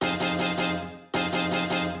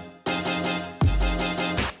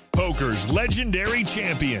Poker's legendary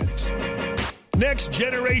champions, next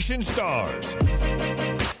generation stars,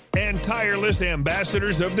 and tireless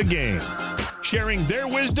ambassadors of the game, sharing their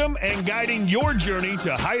wisdom and guiding your journey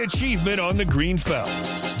to high achievement on the green felt.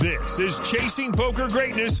 This is Chasing Poker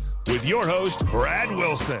Greatness with your host, Brad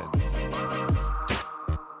Wilson.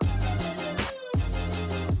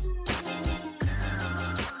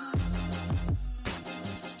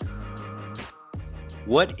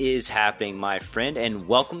 What is happening, my friend, and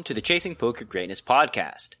welcome to the Chasing Poker Greatness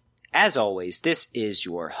podcast. As always, this is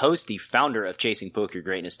your host, the founder of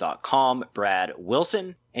ChasingPokerGreatness.com, Brad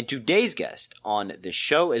Wilson, and today's guest on the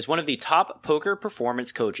show is one of the top poker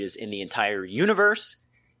performance coaches in the entire universe,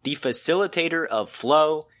 the facilitator of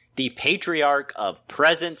flow, the patriarch of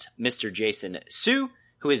presence, Mr. Jason Su,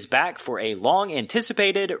 who is back for a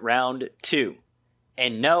long-anticipated round 2.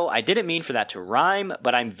 And no, I didn't mean for that to rhyme,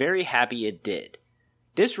 but I'm very happy it did.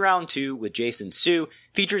 This round 2 with Jason Su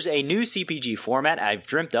features a new CPG format I've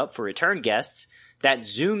dreamt up for return guests that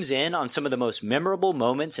zooms in on some of the most memorable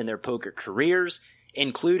moments in their poker careers,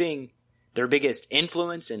 including their biggest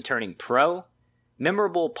influence in turning pro,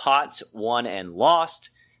 memorable pots won and lost,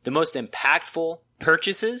 the most impactful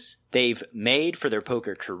purchases they've made for their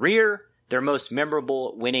poker career, their most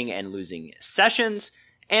memorable winning and losing sessions,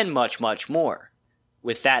 and much, much more.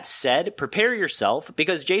 With that said, prepare yourself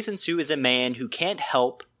because Jason Su is a man who can't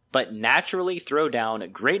help but naturally throw down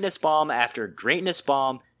greatness bomb after greatness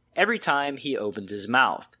bomb every time he opens his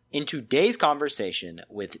mouth. In today's conversation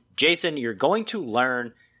with Jason, you're going to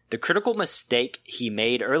learn the critical mistake he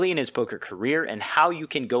made early in his poker career and how you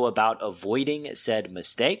can go about avoiding said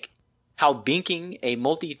mistake, how binking a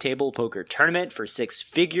multi-table poker tournament for 6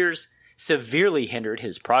 figures severely hindered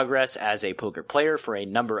his progress as a poker player for a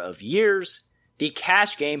number of years, the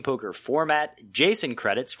cash game poker format Jason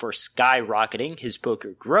credits for skyrocketing his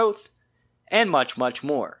poker growth, and much, much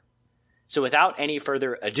more. So without any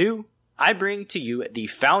further ado, I bring to you the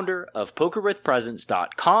founder of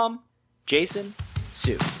PokerWithPresence.com, Jason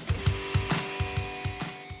Su.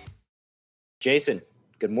 Jason,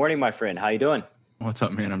 good morning, my friend. How you doing? What's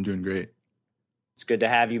up, man? I'm doing great. It's good to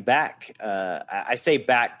have you back. I say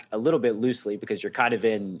back a little bit loosely because you're kind of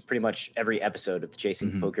in pretty much every episode of the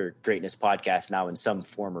Chasing Poker Greatness podcast now in some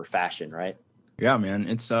form or fashion, right? Yeah, man.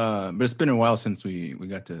 But it's been a while since we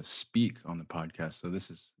got to speak on the podcast, so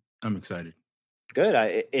I'm excited.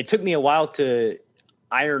 Good. It took me a while to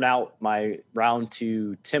iron out my round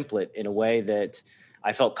 2 template in a way that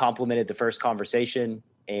I felt complimented the first conversation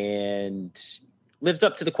and lives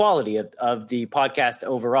up to the quality of the podcast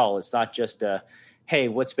overall. It's not just hey,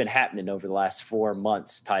 what's been happening over the last 4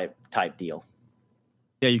 months type deal.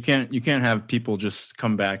 Yeah, you can't have people just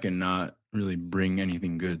come back and not really bring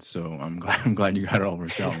anything good. So I'm glad you got it all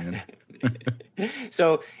worked out, man.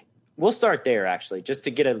 So we'll start there actually, just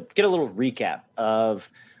to get a little recap of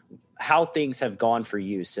how things have gone for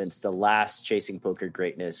you since the last Chasing Poker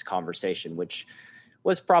Greatness conversation, which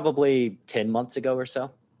was probably 10 months ago or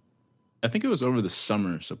so. I think it was over the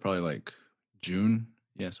summer, so probably like June.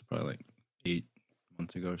 Yeah, so probably like 8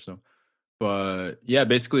 months ago or so. But yeah,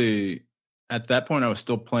 basically at that point I was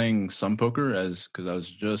still playing some poker because I was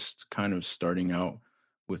just kind of starting out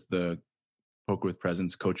with the Poker with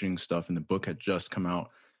Presence coaching stuff, and the book had just come out.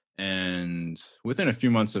 And within a few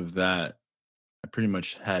months of that, I pretty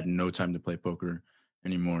much had no time to play poker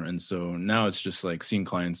anymore. And so now it's just like seeing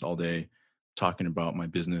clients all day, talking about my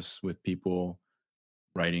business with people,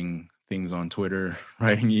 writing things on Twitter,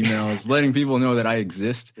 writing emails, letting people know that I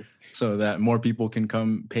exist so that more people can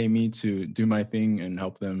come pay me to do my thing and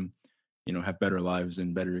help them, have better lives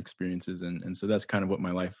and better experiences. And so that's kind of what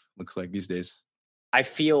my life looks like these days. I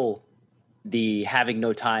feel the having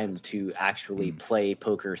no time to actually play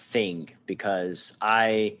poker thing because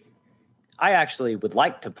I actually would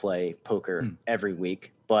like to play poker every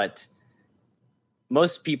week, but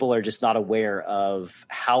most people are just not aware of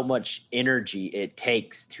how much energy it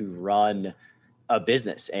takes to run a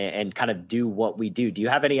business and kind of do what we do. Do you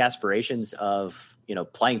have any aspirations of,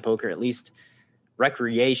 playing poker at least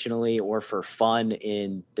recreationally or for fun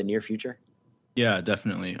in the near future? Yeah,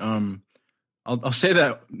 definitely. I'll say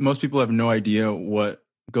that most people have no idea what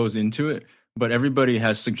goes into it, but everybody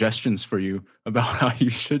has suggestions for you about how you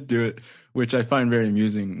should do it, which I find very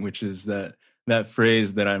amusing, which is that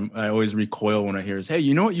phrase that I always recoil when I hear is, hey,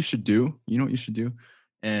 you know what you should do? You know what you should do?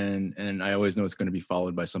 And I always know it's going to be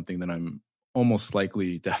followed by something that I'm almost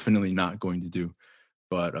likely definitely not going to do.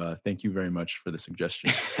 But thank you very much for the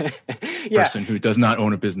suggestion. Yeah. Person who does not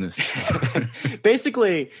own a business.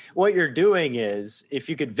 Basically, what you're doing is, if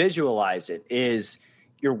you could visualize it, is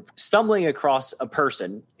you're stumbling across a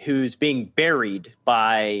person who's being buried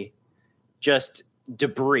by just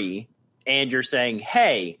debris and you're saying,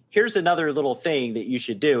 hey, here's another little thing that you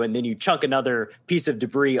should do, and then you chunk another piece of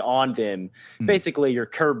debris on them, basically you're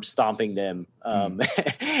curb stomping them. And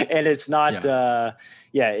it's not,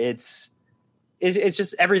 it's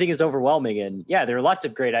just everything is overwhelming. And yeah, there are lots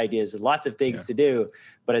of great ideas and lots of things to do,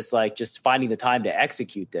 but it's like just finding the time to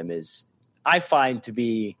execute them is, I find, to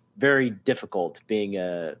be very difficult being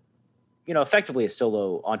effectively a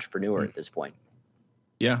solo entrepreneur at this point.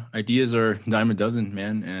 Yeah, ideas are a dime a dozen,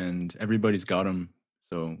 man, and everybody's got them.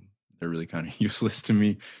 So they're really kind of useless to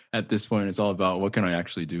me at this point. It's all about what can I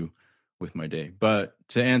actually do with my day. But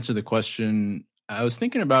to answer the question, I was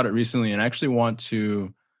thinking about it recently, and I actually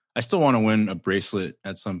I still want to win a bracelet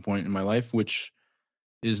at some point in my life, which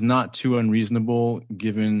is not too unreasonable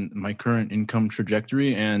given my current income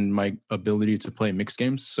trajectory and my ability to play mixed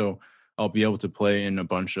games. So I'll be able to play in a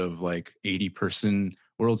bunch of like 80-person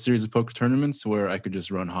World Series of Poker tournaments where I could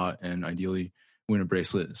just run hot and ideally win a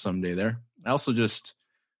bracelet someday there. I also just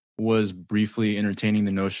was briefly entertaining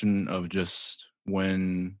the notion of, just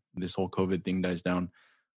when this whole COVID thing dies down,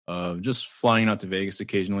 of just flying out to Vegas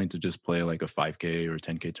occasionally to just play like a 5K or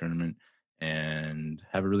 10K tournament and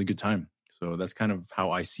have a really good time. So that's kind of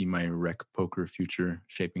how I see my rec poker future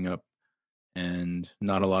shaping up. And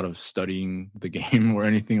not a lot of studying the game or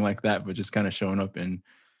anything like that, but just kind of showing up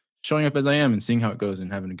as I am and seeing how it goes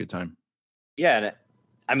and having a good time. Yeah. And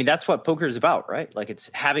I mean, that's what poker is about, right? Like, it's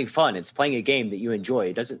having fun. It's playing a game that you enjoy.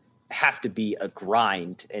 It doesn't have to be a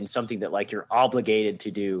grind and something that like you're obligated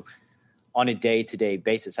to do on a day-to-day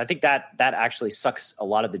basis. I think that actually sucks a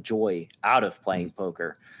lot of the joy out of playing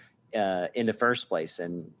poker in the first place.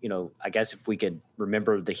 And, I guess if we could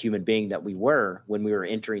remember the human being that we were when we were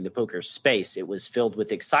entering the poker space, it was filled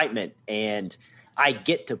with excitement, and I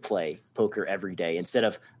get to play poker every day instead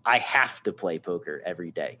of I have to play poker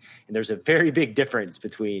every day. And there's a very big difference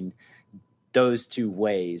between those two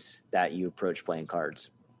ways that you approach playing cards.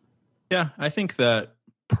 Yeah, I think that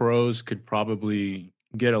pros could probably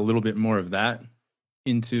get a little bit more of that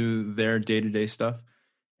into their day-to-day stuff.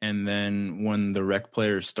 And then when the rec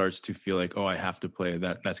player starts to feel like, oh, I have to play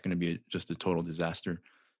that's going to be just a total disaster.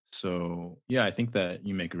 So yeah, I think that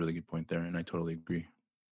you make a really good point there, and I totally agree.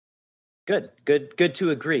 Good to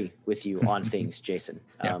agree with you on things, Jason.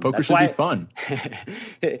 Yeah, poker should be fun.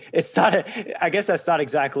 It's not. I guess that's not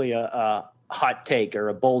exactly a hot take or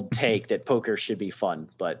a bold take that poker should be fun,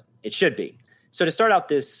 but it should be. So to start out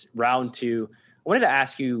this round two, I wanted to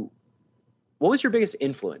ask you, what was your biggest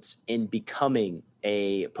influence in becoming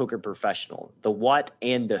a poker professional? The what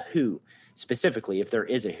and the who, specifically, if there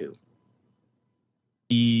is a who.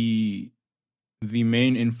 The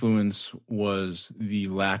main influence was the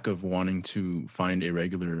lack of wanting to find a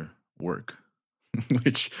regular work,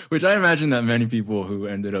 which I imagine that many people who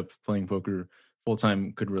ended up playing poker full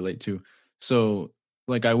time could relate to. So,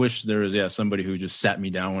 like, I wish there was somebody who just sat me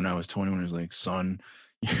down when I was 21 and was like, son,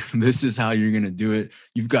 this is how you're going to do it.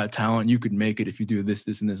 You've got talent. You could make it if you do this,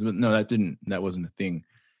 this, and this. But no, that wasn't a thing.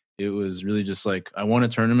 It was really just like, I won a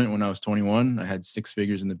tournament when I was 21. I had 6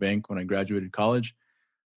 figures in the bank when I graduated college.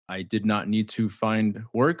 I did not need to find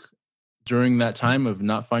work. During that time of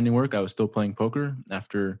not finding work, I was still playing poker.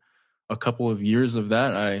 After a couple of years of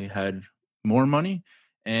that, I had more money.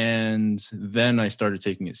 And then I started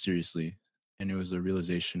taking it seriously. And it was a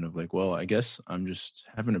realization of like, well, I guess I'm just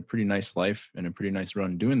having a pretty nice life and a pretty nice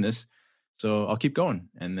run doing this. So I'll keep going.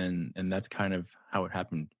 And that's kind of how it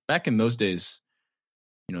happened. Back in those days,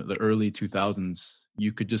 the early 2000s,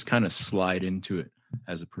 you could just kind of slide into it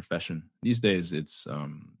as a profession. These days, it's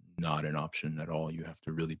not an option at all. You have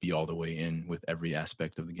to really be all the way in with every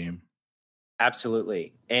aspect of the game.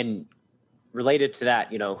 Absolutely. And related to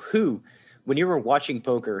that, when you were watching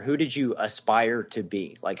poker, who did you aspire to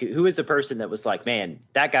be? Like, who is the person that was like, man,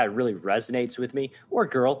 that guy really resonates with me, or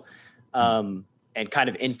girl, and kind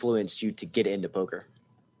of influenced you to get into poker?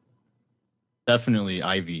 Definitely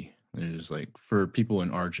Ivy. There's like, for people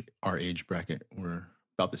in our age bracket, we're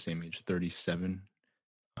about the same age, 37.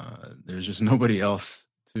 There's just nobody else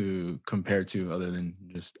to compare to other than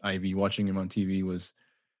just Ivy. Watching him on TV was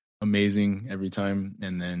amazing every time.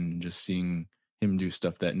 And then just seeing him do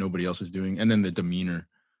stuff that nobody else was doing. And then the demeanor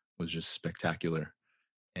was just spectacular.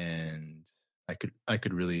 And I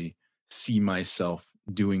could really see myself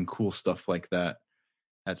doing cool stuff like that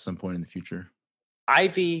at some point in the future.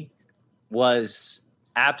 Ivy was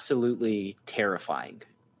absolutely terrifying.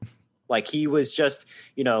 Like, he was just,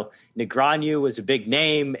 Negreanu was a big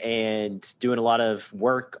name and doing a lot of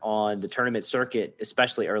work on the tournament circuit,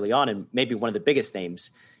 especially early on, and maybe one of the biggest names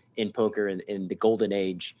in poker in the golden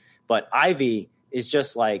age. But Ivy is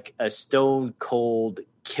just like a stone cold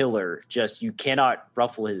killer. Just, you cannot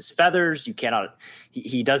ruffle his feathers. You cannot,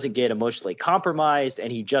 he doesn't get emotionally compromised,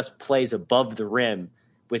 and he just plays above the rim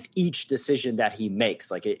with each decision that he makes.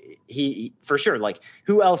 Like he for sure, like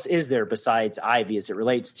who else is there besides Ivey as it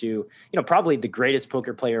relates to, probably the greatest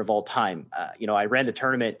poker player of all time. I ran the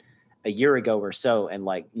tournament a year ago or so, and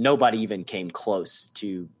like nobody even came close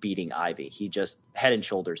to beating Ivey. He just head and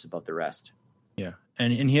shoulders above the rest. Yeah.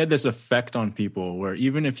 And he had this effect on people where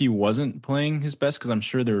even if he wasn't playing his best, because I'm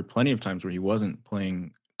sure there were plenty of times where he wasn't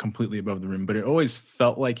playing completely above the rim, but it always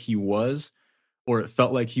felt like he was, or it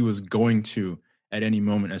felt like he was going to at any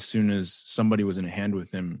moment as soon as somebody was in hand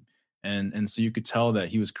with him. And so you could tell that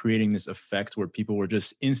he was creating this effect where people were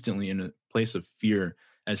just instantly in a place of fear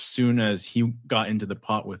as soon as he got into the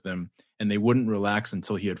pot with them, and they wouldn't relax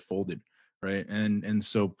until he had folded, right? And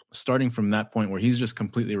so starting from that point where he's just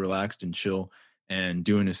completely relaxed and chill and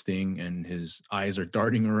doing his thing, and his eyes are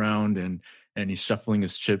darting around, and he's shuffling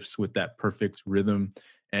his chips with that perfect rhythm,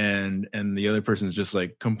 and the other person's just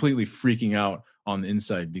like completely freaking out on the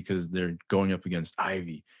inside because they're going up against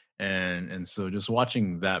Ivey. And so just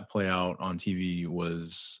watching that play out on TV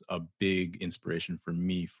was a big inspiration for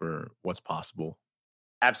me for what's possible.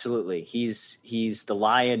 Absolutely. He's the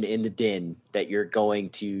lion in the den that you're going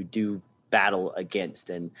to do battle against,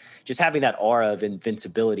 and just having that aura of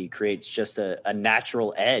invincibility creates just a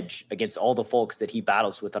natural edge against all the folks that he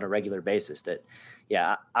battles with on a regular basis. That,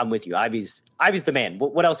 yeah, I'm with you. Ivey's the man.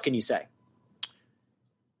 What else can you say?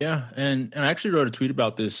 Yeah, and I actually wrote a tweet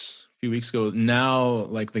about this a few weeks ago. Now,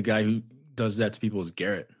 like, the guy who does that to people is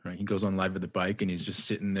Garrett, right? He goes on Live at the Bike, and he's just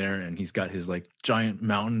sitting there, and he's got his like giant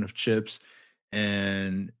mountain of chips,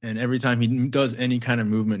 and every time he does any kind of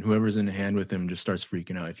movement, whoever's in hand with him just starts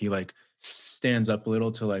freaking out. If he like stands up a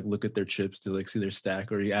little to like look at their chips to like see their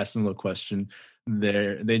stack, or he asks them a little question,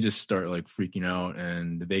 they just start like freaking out,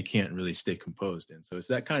 and they can't really stay composed. And so it's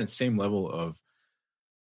that kind of same level of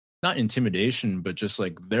not intimidation, but just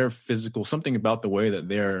like their physical, something about the way that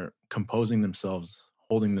they're composing themselves,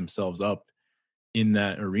 holding themselves up in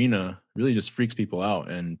that arena really just freaks people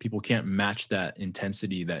out, and people can't match that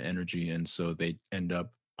intensity, that energy. And so they end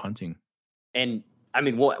up punting. And I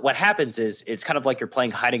mean, what happens is it's kind of like you're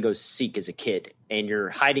playing hide and go seek as a kid, and you're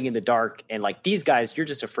hiding in the dark. And like these guys, you're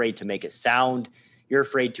just afraid to make a sound. You're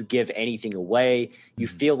afraid to give anything away. You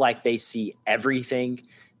feel like they see everything,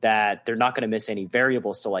 that they're not going to miss any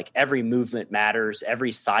variables. So like every movement matters,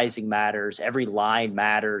 every sizing matters, every line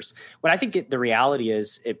matters. When I think the reality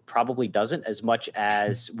is it probably doesn't, as much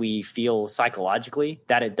as we feel psychologically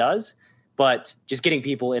that it does. But just getting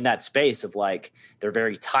people in that space of like, they're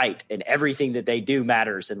very tight and everything that they do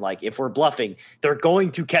matters. And like, if we're bluffing, they're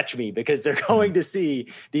going to catch me because they're going to see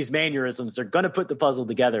these mannerisms. They're going to put the puzzle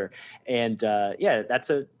together. And yeah, that's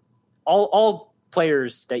all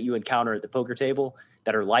players that you encounter at the poker table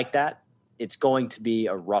that are like that, it's going to be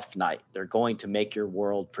a rough night. They're going to make your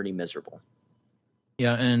world pretty miserable.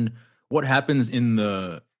 Yeah, and what happens in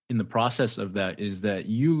the process of that is that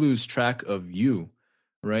you lose track of you,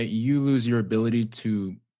 right? You lose your ability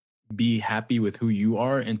to be happy with who you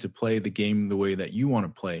are and to play the game the way that you want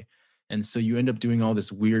to play. And so you end up doing all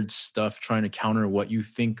this weird stuff trying to counter what you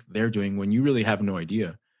think they're doing when you really have no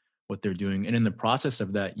idea what they're doing. And in the process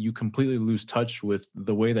of that, you completely lose touch with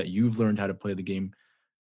the way that you've learned how to play the game,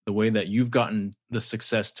 the way that you've gotten the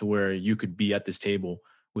success to where you could be at this table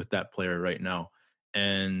with that player right now.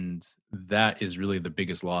 And that is really the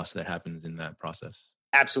biggest loss that happens in that process.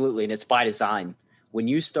 Absolutely. And it's by design. When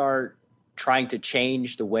you start trying to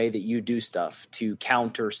change the way that you do stuff to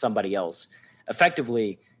counter somebody else,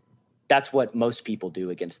 effectively, that's what most people do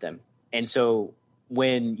against them. And so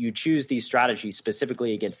when you choose these strategies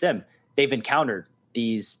specifically against them, they've encountered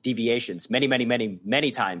these deviations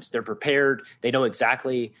many times. They're prepared. They know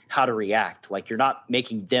exactly how to react. Like, you're not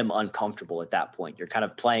making them uncomfortable at that point. You're kind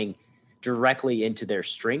of playing directly into their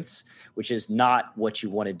strengths, which is not what you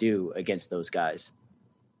want to do against those guys.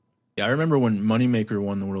 Yeah, I remember when Moneymaker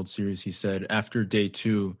won the World Series, he said after day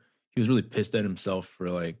 2, he was really pissed at himself for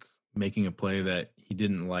like making a play that he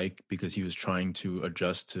didn't like because he was trying to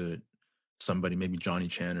adjust to somebody, maybe Johnny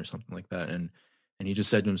Chan or something like that. And he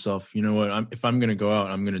just said to himself, you know what, if I'm going to go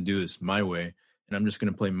out, I'm going to do this my way. And I'm just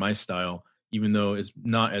going to play my style, even though it's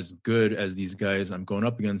not as good as these guys I'm going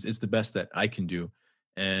up against. It's the best that I can do.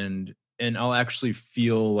 And I'll actually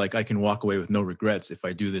feel like I can walk away with no regrets if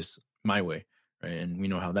I do this my way. Right. And we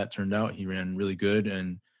know how that turned out. He ran really good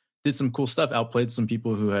and did some cool stuff, outplayed some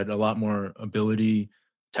people who had a lot more ability,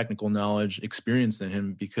 technical knowledge, experience than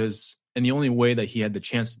him, and the only way that he had the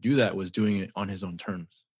chance to do that was doing it on his own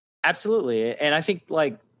terms. Absolutely. And I think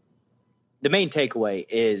like the main takeaway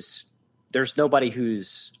is there's nobody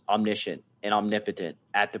who's omniscient and omnipotent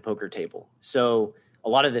at the poker table. So a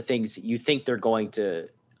lot of the things you think they're going to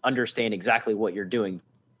understand exactly what you're doing,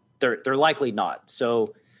 they're likely not.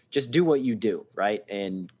 So just do what you do, right?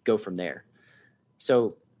 And go from there.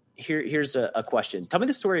 So here's a question. Tell me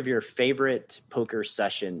the story of your favorite poker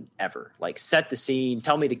session ever. Like, set the scene,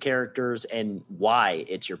 tell me the characters and why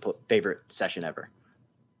it's your favorite session ever.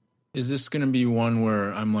 Is this going to be one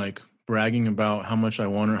where I'm like bragging about how much I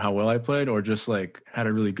won or how well I played, or just like had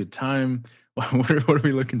a really good time? What are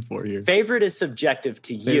we looking for here? Favorite is subjective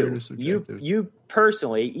to you. You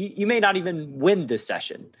personally, you may not even win this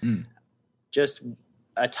session. Just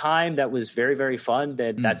a time that was very, very fun,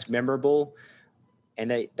 that's memorable,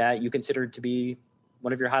 and that you consider to be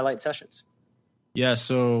one of your highlight sessions. Yeah,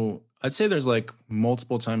 so I'd say there's like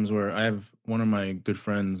multiple times where I have one of my good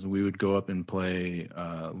friends, we would go up and play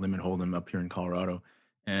Limit Hold'em up here in Colorado.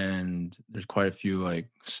 And there's quite a few like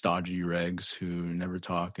stodgy regs who never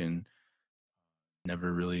talk and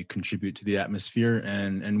never really contribute to the atmosphere.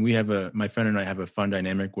 And we have my friend and I have a fun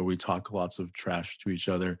dynamic where we talk lots of trash to each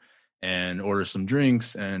other and order some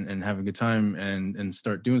drinks and have a good time and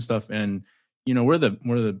start doing stuff. And, you know, we're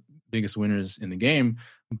the biggest winners in the game.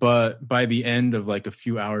 But by the end of like a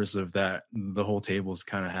few hours of that, the whole table's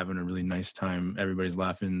kind of having a really nice time. Everybody's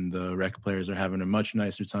laughing. The rec players are having a much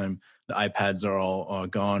nicer time. The iPads are all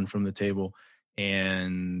gone from the table.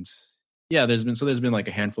 And yeah, there's been like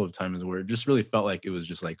a handful of times where it just really felt like it was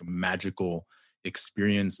just like a magical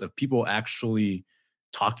experience of people actually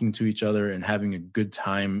talking to each other and having a good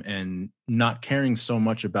time and not caring so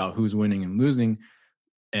much about who's winning and losing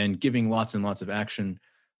and giving lots and lots of action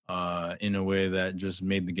in a way that just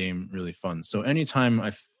made the game really fun. So anytime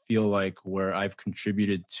I feel like where I've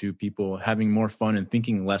contributed to people having more fun and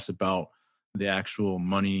thinking less about the actual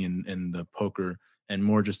money and the poker and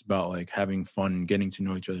more just about like having fun and getting to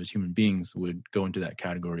know each other as human beings would go into that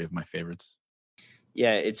category of my favorites.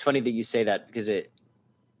 Yeah, it's funny that you say that because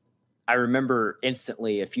I remember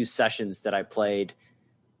instantly a few sessions that I played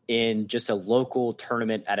in just a local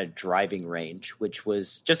tournament at a driving range, which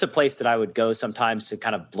was just a place that I would go sometimes to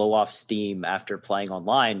kind of blow off steam after playing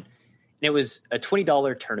online. And it was a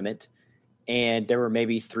 $20 tournament, and there were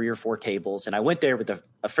maybe 3 or 4 tables. And I went there with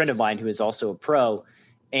a friend of mine who is also a pro,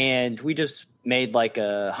 and we just made like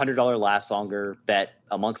a $100 last longer bet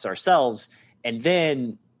amongst ourselves. And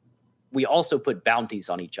then we also put bounties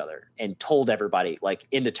on each other and told everybody like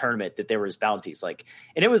in the tournament that there was bounties, like,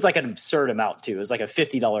 and it was like an absurd amount too. It was like a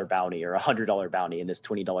 $50 bounty or $100 bounty in this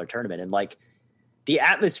 $20 tournament. And like the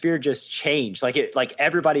atmosphere just changed. Like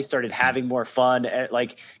everybody started having more fun,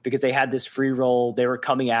 like, because they had this free roll. They were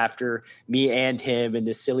coming after me and him in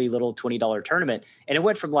this silly little $20 tournament. And it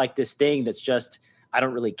went from like this thing that's just, I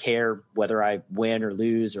don't really care whether I win or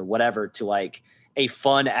lose or whatever, to like a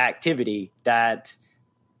fun activity that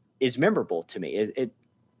is memorable to me.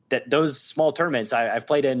 That those small tournaments, I've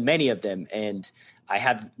played in many of them, and I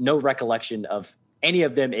have no recollection of any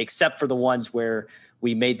of them except for the ones where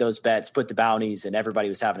we made those bets, put the bounties, and everybody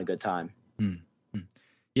was having a good time. Mm-hmm.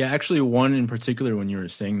 Yeah, actually one in particular, when you were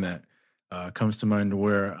saying that, comes to mind,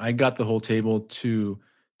 where I got the whole table to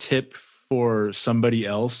tip for somebody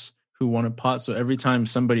else who won a pot. So every time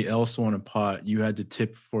somebody else won a pot, you had to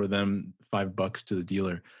tip for them $5 to the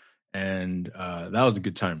dealer. And that was a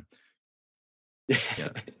good time. Yeah.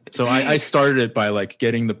 So I started it by like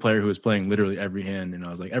getting the player who was playing literally every hand, and I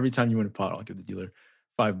was like, every time you win a pot, I'll give the dealer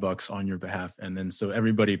 $5 on your behalf. And then so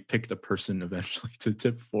everybody picked a person eventually to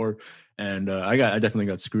tip for, and I definitely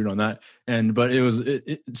got screwed on that. But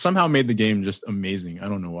it somehow made the game just amazing. I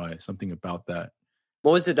don't know why. Something about that.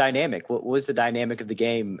 What was the dynamic? What was the dynamic of the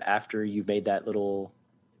game after you made that little,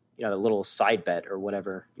 little side bet or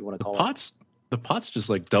whatever you want to call it? The pots just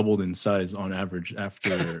like doubled in size on average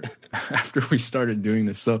after we started doing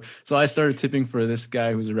this. So I started tipping for this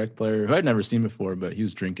guy who's a rec player who I'd never seen before, but he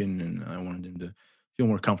was drinking and I wanted him to feel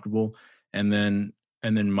more comfortable. And then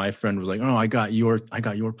my friend was like, "Oh, I got your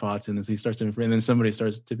pots," and then so he starts tipping for, and then somebody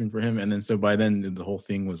starts tipping for him, and then so by then the whole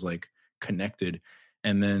thing was like connected.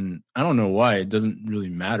 And then I don't know why, it doesn't really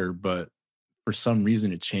matter, but for some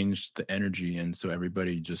reason it changed the energy, and so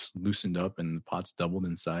everybody just loosened up and the pots doubled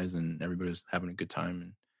in size and everybody was having a good time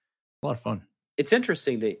and a lot of fun. It's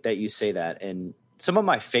interesting that you say that. And some of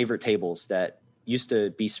my favorite tables that used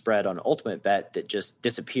to be spread on Ultimate Bet that just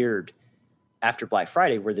disappeared after Black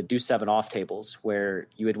Friday were the deuce 7 off tables, where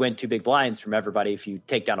you would win 2 big blinds from everybody if you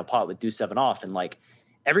take down a pot with deuce 7 off. And like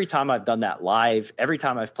every time I've done that live, every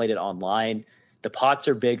time I've played it online, the pots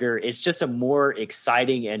are bigger. It's just a more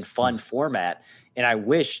exciting and fun format. And I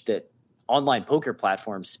wish that online poker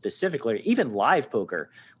platforms specifically, even live poker,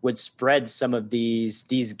 would spread some of these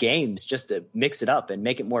games just to mix it up and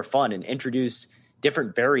make it more fun and introduce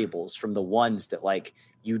different variables from the ones that like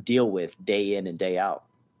you deal with day in and day out.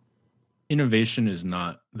 Innovation is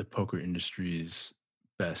not the poker industry's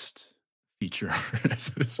best feature.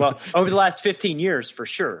 Well, over the last 15 years for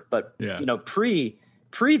sure, but you know, pre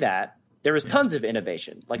that there was tons of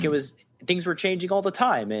innovation. Like it was, things were changing all the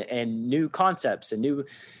time, and new concepts and new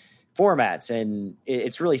formats. And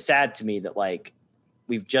it's really sad to me that like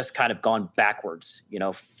we've just kind of gone backwards, you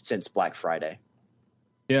know, since Black Friday.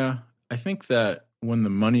 Yeah. I think that when the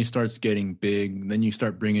money starts getting big, then you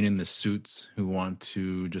start bringing in the suits who want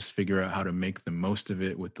to just figure out how to make the most of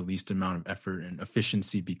it with the least amount of effort, and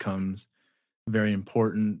efficiency becomes very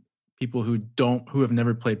important. People who have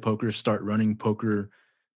never played poker start running poker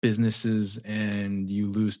businesses, and you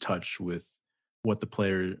lose touch with what the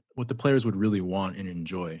players would really want and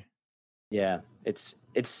enjoy. Yeah, it's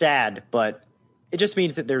sad, but it just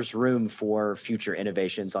means that there's room for future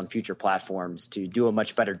innovations on future platforms to do a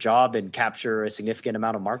much better job and capture a significant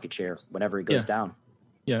amount of market share whenever it goes down.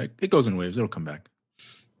 Yeah, it goes in waves. It'll come back.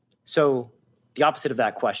 So the opposite of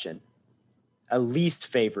that question, a least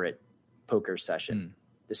favorite poker session,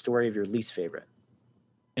 the story of your least favorite.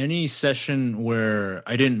 Any session where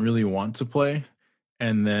I didn't really want to play,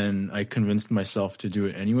 and then I convinced myself to do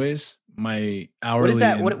it anyways. My hourly.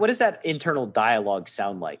 What does that internal dialogue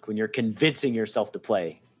sound like when you're convincing yourself to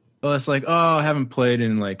play? Well, it's like, oh, I haven't played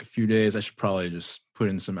in like a few days. I should probably just put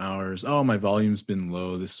in some hours. Oh, my volume's been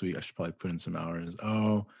low this week. I should probably put in some hours.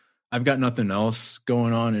 Oh, I've got nothing else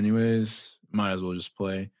going on anyways. Might as well just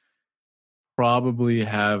play. Probably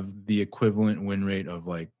have the equivalent win rate of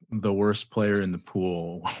like the worst player in the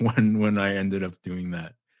pool when I ended up doing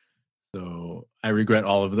that. So I regret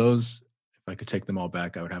all of those. If I could take them all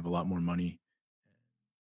back, I would have a lot more money.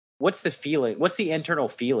 What's the feeling? What's the internal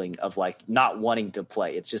feeling of like not wanting to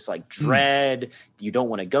play? It's just like dread. You don't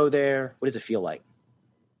want to go there. What does it feel like?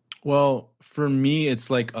 Well, for me, it's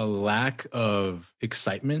like a lack of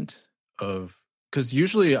excitement because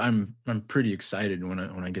usually I'm pretty excited when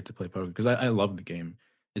I get to play poker because I love the game.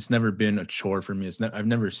 It's never been a chore for me. I've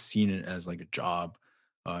never seen it as like a job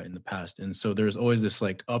in the past. And so there's always this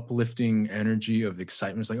like uplifting energy of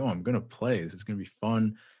excitement. It's like, oh, I'm going to play. This is going to be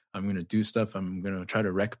fun. I'm going to do stuff. I'm going to try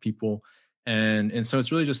to wreck people. And so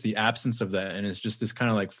it's really just the absence of that. And it's just this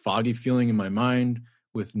kind of like foggy feeling in my mind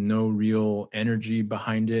with no real energy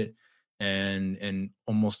behind it, and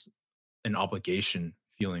almost an obligation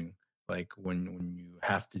feeling, like when you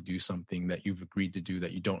have to do something that you've agreed to do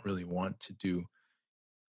that you don't really want to do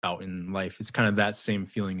out in life. It's kind of that same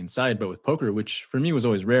feeling inside, but with poker, which for me was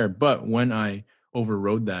always rare. But when I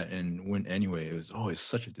overrode that and went anyway, it was always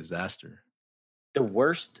such a disaster. The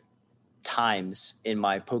worst times in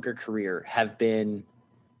my poker career have been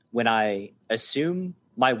when I assume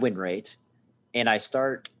my win rate and I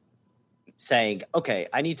start saying, okay,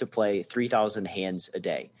 I need to play 3,000 hands a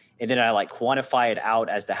day. And then I like quantify it out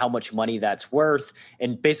as to how much money that's worth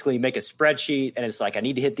and basically make a spreadsheet. And it's like, I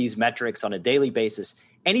need to hit these metrics on a daily basis.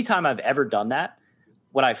 Anytime I've ever done that,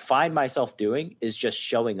 what I find myself doing is just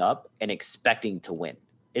showing up and expecting to win.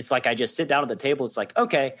 It's like I just sit down at the table. It's like,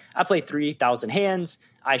 okay, I played 3,000 hands.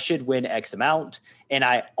 I should win X amount. And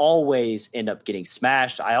I always end up getting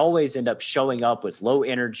smashed. I always end up showing up with low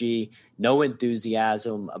energy, no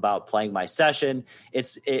enthusiasm about playing my session.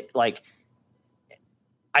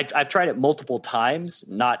 I've tried it multiple times,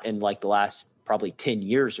 not in like the last probably 10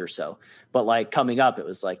 years or so, but like coming up, it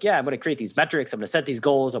was like, yeah, I'm going to create these metrics. I'm going to set these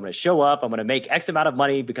goals. I'm going to show up. I'm going to make X amount of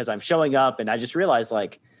money because I'm showing up. And I just realized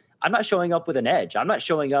like, I'm not showing up with an edge. I'm not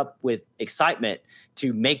showing up with excitement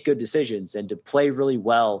to make good decisions and to play really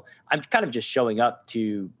well. I'm kind of just showing up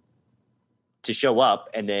to show up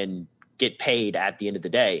and then get paid at the end of the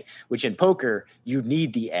day, which in poker, you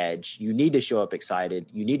need the edge. You need to show up excited.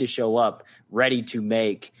 You need to show up ready to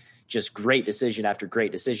make just great decision after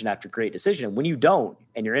great decision after great decision. And when you don't,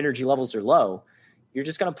 and your energy levels are low, you're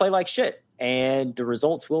just going to play like shit. And the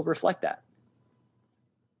results will reflect that.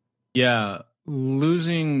 Yeah.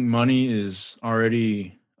 Losing money is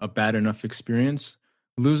already a bad enough experience.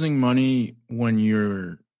 Losing money when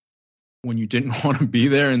you didn't want to be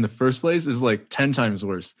there in the first place is like 10 times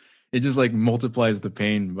worse. It just like multiplies the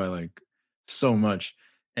pain by like so much.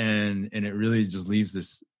 And it really just leaves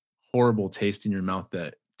this horrible taste in your mouth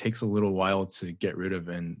that takes a little while to get rid of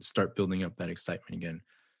and start building up that excitement again.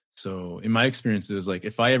 So in my experience, it was like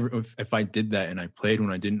if I did that and I played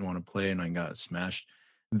when I didn't want to play and I got smashed,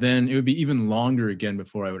 then it would be even longer again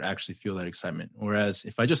before I would actually feel that excitement. Whereas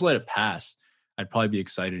if I just let it pass, I'd probably be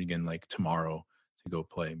excited again like tomorrow to go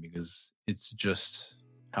play because it's just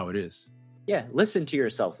how it is. Yeah, listen to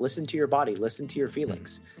yourself, listen to your body, listen to your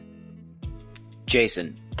feelings.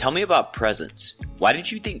 Jason, tell me about presence. Why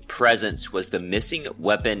did you think presence was the missing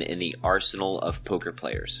weapon in the arsenal of poker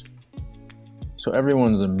players? So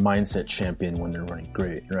everyone's a mindset champion when they're running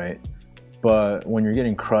great, right? But when you're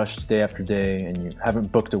getting crushed day after day and you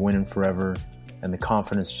haven't booked a win in forever and the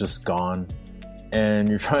confidence just gone, and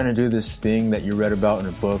you're trying to do this thing that you read about in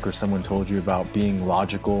a book or someone told you about, being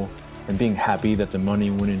logical and being happy that the money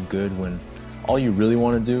went in good, when all you really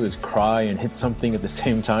want to do is cry and hit something at the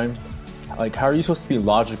same time. Like, how are you supposed to be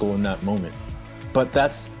logical in that moment? But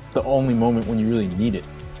that's the only moment when you really need it.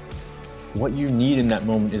 What you need in that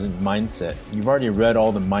moment isn't mindset. You've already read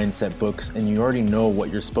all the mindset books and you already know what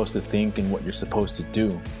you're supposed to think and what you're supposed to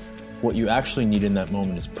do. What you actually need in that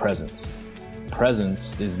moment is presence.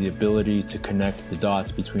 Presence is the ability to connect the dots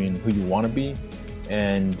between who you want to be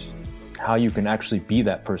and how you can actually be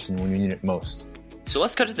that person when you need it most. So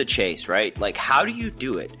let's cut to the chase, right? Like, how do you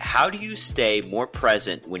do it? How do you stay more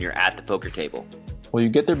present when you're at the poker table? Well, you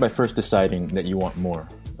get there by first deciding that you want more,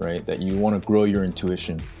 right? That you want to grow your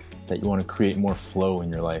intuition, that you want to create more flow in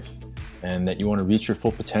your life, and that you want to reach your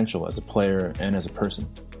full potential as a player and as a person.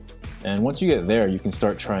 And once you get there, you can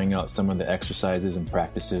start trying out some of the exercises and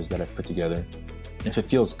practices that I've put together. If it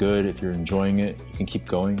feels good, if you're enjoying it, you can keep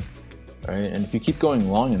going, right? And if you keep going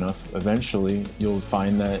long enough, eventually you'll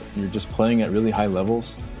find that you're just playing at really high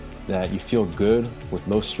levels, that you feel good with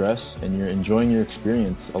low stress, and you're enjoying your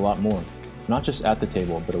experience a lot more. Not just at the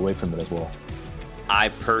table, but away from it as well. I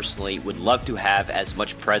personally would love to have as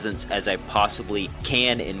much presence as I possibly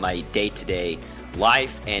can in my day-to-day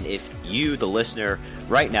life. And if you, the listener,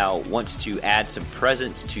 right now wants to add some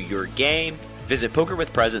presence to your game, visit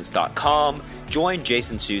pokerwithpresence.com, join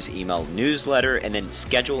Jason Su's email newsletter, and then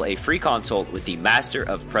schedule a free consult with the master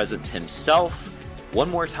of presence himself. One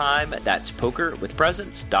more time, that's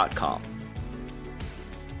pokerwithpresence.com.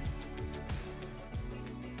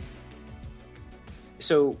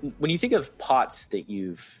 So when you think of pots that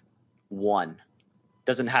you've won,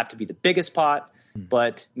 doesn't have to be the biggest pot,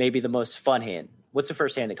 but maybe the most fun hand. What's the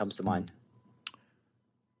first hand that comes to mind?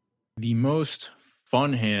 The most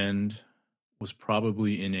fun hand was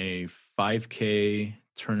probably in a 5K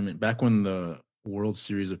tournament back when the World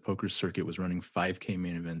Series of Poker circuit was running 5K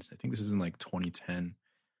main events. I think this is in like 2010.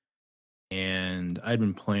 And I'd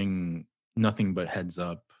been playing nothing but heads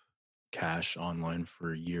up cash online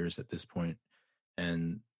for years at this point.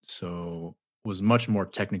 And so was much more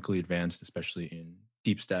technically advanced, especially in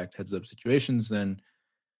deep stacked heads up situations than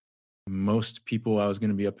most people I was going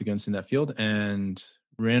to be up against in that field, and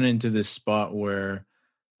ran into this spot where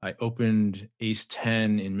I opened ace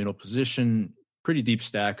 10 in middle position, pretty deep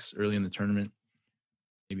stacks early in the tournament,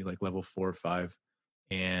 maybe like level 4 or 5,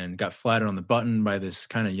 and got flatted on the button by this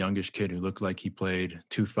kind of youngish kid who looked like he played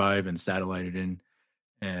 2-5 and satellited in,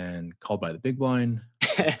 and called by the big blind.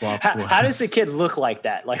 How does a kid look like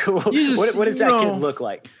that? Like, what does that kid look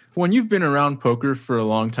like? When you've been around poker for a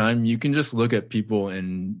long time, you can just look at people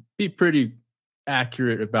and be pretty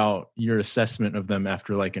accurate about your assessment of them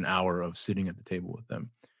after like an hour of sitting at the table with them,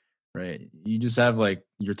 right? You just have like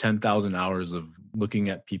your 10,000 hours of looking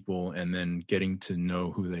at people and then getting to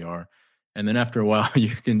know who they are. And then after a while, you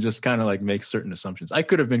can just kind of like make certain assumptions. I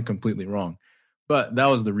could have been completely wrong, but that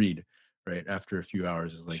was the read. Right after a few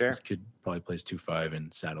hours, is like, sure, this kid probably plays 2-5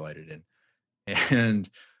 and satellited in, and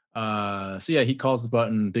so yeah, he calls the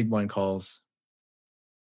button. Big blind calls.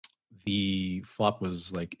 The flop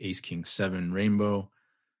was like ace king 7 rainbow.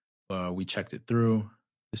 We checked it through.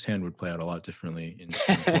 This hand would play out a lot differently in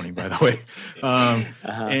 2020, by the way.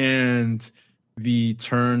 And the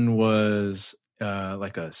turn was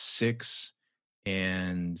like a 6,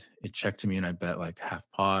 and it checked to me, and I bet like half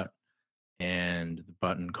pot. And the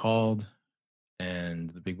button called, and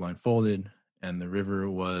the big blind folded, and the river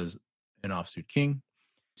was an offsuit king.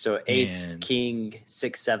 So ace, king,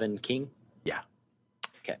 6, 7, king? Yeah.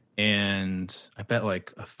 Okay. And I bet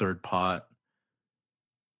like a third pot,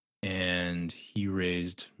 and he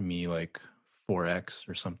raised me like 4x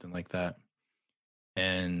or something like that.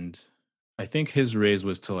 And I think his raise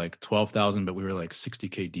was to like 12,000, but we were like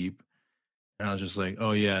 60K deep. And I was just like,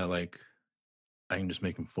 oh yeah, like I can just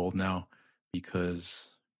make him fold now. Because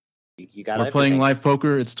we're playing live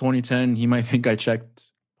poker. It's 2010. He might think I checked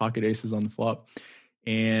pocket aces on the flop.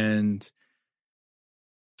 And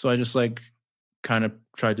so I just like kind of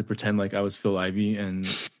tried to pretend like I was Phil Ivey and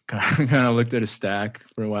kind of looked at a stack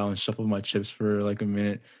for a while and shuffled my chips for like a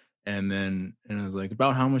minute. And I was like,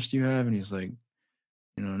 about how much do you have? And he's like,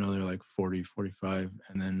 another like 40, 45.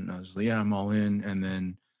 And then I was like, yeah, I'm all in. And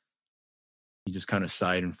then he just kind of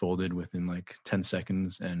sighed and folded within like 10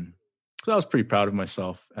 seconds. And so I was pretty proud of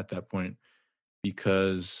myself at that point.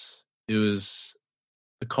 because it was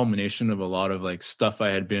the culmination of a lot of like stuff I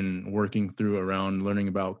had been working through around learning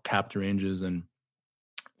about capped ranges and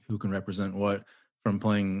who can represent what from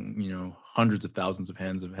playing, hundreds of thousands of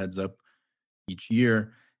hands of heads up each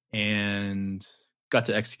year, and got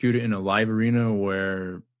to execute it in a live arena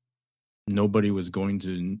where nobody was going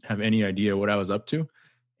to have any idea what I was up to.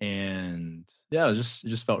 And yeah, it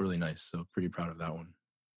just felt really nice. So pretty proud of that one.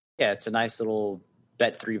 Yeah, it's a nice little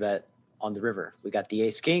bet, 3-bet on the river. We got the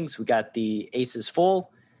ace kings, we got the aces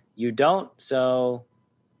full. You don't, so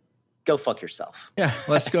go fuck yourself. Yeah,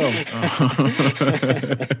 let's go.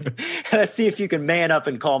 Let's see if you can man up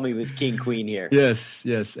and call me with king queen here. Yes.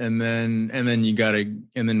 And then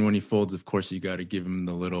when he folds, of course, you gotta give him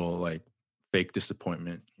the little like fake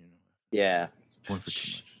disappointment. Yeah. One for too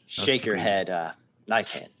much. Shake your head.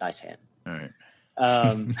 Nice hand. All right.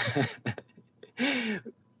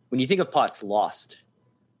 When you think of pots lost,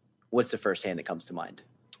 what's the first hand that comes to mind?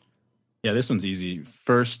 Yeah, this one's easy.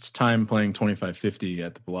 First time playing 2550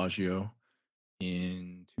 at the Bellagio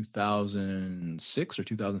in 2006 or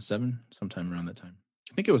 2007, sometime around that time.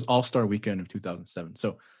 I think it was All-Star Weekend of 2007.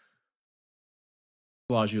 So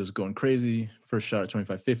Bellagio's going crazy. First shot at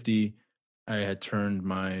 2550. I had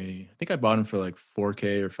turned I think I bought him for like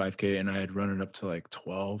 4K or 5K, and I had run it up to like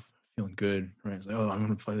 12. Feeling good, right? I was like, oh, I'm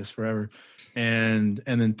going to play this forever. And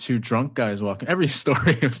then two drunk guys walking. Every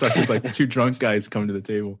story starts with like two drunk guys come to the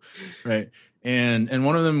table, right? And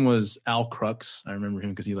one of them was Al Crux. I remember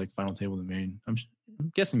him because he like final table the main. I'm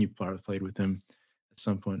guessing you probably played with him at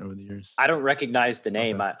some point over the years. I don't recognize the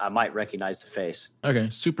name. Okay. I might recognize the face. Okay,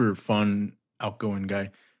 super fun, outgoing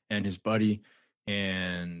guy, and his buddy.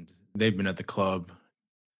 And they've been at the club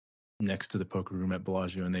next to the poker room at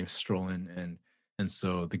Bellagio, and they stroll in, and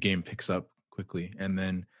so the game picks up quickly. And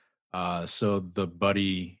then, so the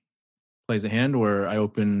buddy plays a hand where I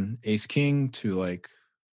open ace king to like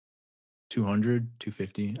 200,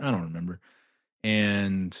 250. I don't remember.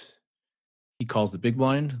 And he calls the big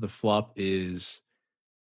blind. The flop is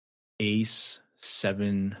ace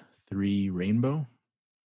 7-3 rainbow.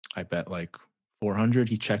 I bet like 400.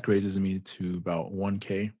 He check raises me to about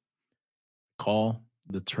 1K. Call.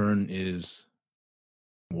 The turn is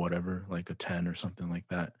whatever, like a 10 or something like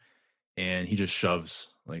that. And he just shoves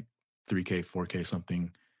like 3K, 4K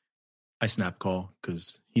something. I snap call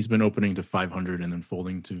because he's been opening to 500 and then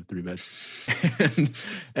folding to 3-bets.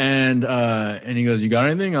 and he goes, you got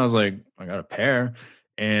anything? I was like, I got a pair.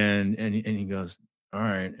 And he goes, all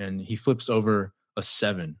right. And he flips over a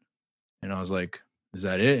 7. And I was like, is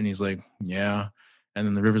that it? And he's like, yeah. And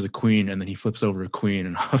then the river's a queen. And then he flips over a queen.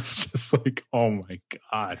 And I was just like, oh my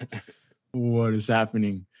God, what is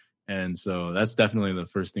happening? And so that's definitely the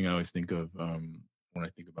first thing I always think of when I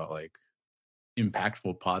think about like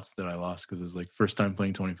impactful pots that I lost, because it was like first time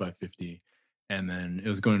playing 2550, and then it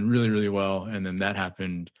was going really, really well. And then that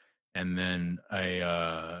happened. And then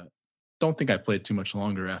I don't think I played too much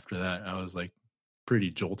longer after that. I was like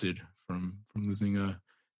pretty jolted from losing a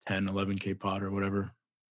 10, 11K pot or whatever.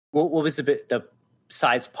 What was the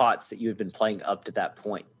size pots that you had been playing up to that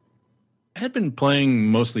point? I had been playing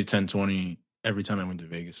mostly 10-20 every time I went to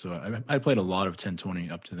Vegas. So I played a lot of 10-20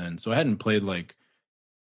 up to then. So I hadn't played like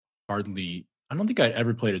hardly, I don't think I'd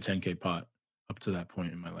ever played a 10K pot up to that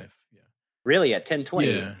point in my life. Yeah. Really? At 10-20?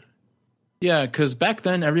 Yeah. Yeah, because back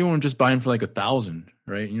then everyone was just buying for like 1,000,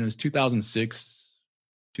 right? You know, it's 2006,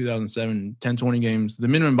 2007, 10-20 games. The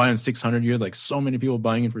minimum buying 600, you had like so many people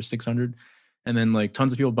buying in for 600, and then like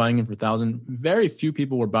tons of people buying in for 1,000. Very few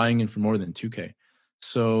people were buying in for more than 2K.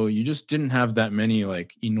 So you just didn't have that many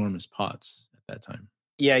like enormous pots at that time.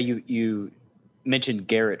 Yeah, you mentioned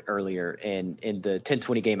Garrett earlier, and in the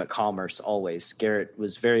 10-20 game at Commerce, always Garrett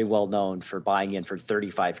was very well known for buying in for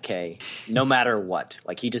 35K no matter what.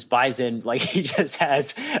 Like he just buys in, like he just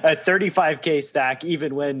has a 35K stack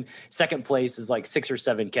even when second place is like 6 or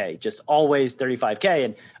 7K, just always 35K.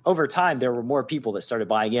 And over time there were more people that started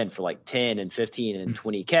buying in for like 10 and 15 and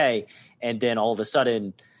 20K, and then all of a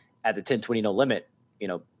sudden at the 10-20 no limit, you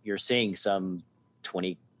know, you're seeing some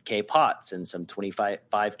 20K pots and some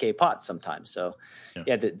 25K pots sometimes. So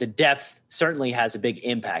yeah, the depth certainly has a big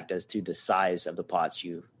impact as to the size of the pots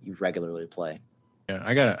you regularly play. Yeah,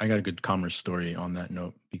 I got a good Commerce story on that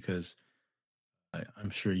note, because I'm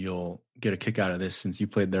sure you'll get a kick out of this since you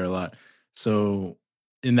played there a lot. So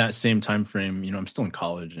in that same time frame, you know, I'm still in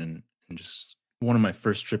college, and just one of my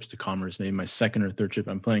first trips to Commerce, maybe my second or third trip,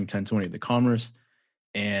 I'm playing 10-20 at the Commerce,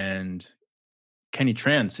 and Kenny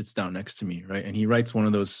Tran sits down next to me, right? And he writes one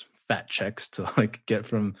of those fat checks to like get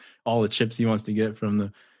from all the chips he wants to get from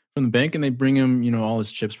the bank. And they bring him, you know, all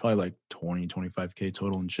his chips, probably like 20, 25K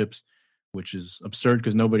total in chips. which is absurd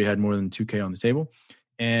because nobody had more than 2K on the table.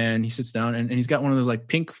 And he sits down and he's got one of those like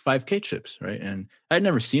pink 5K chips, right? And I'd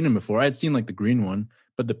never seen him before. I'd seen like the green one,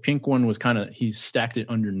 but the pink one was he stacked it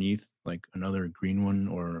underneath like another green one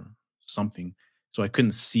or something. So I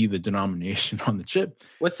couldn't see the denomination on the chip.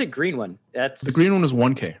 What's the green one? The green one was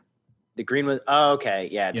 1K. The green one. Oh, okay.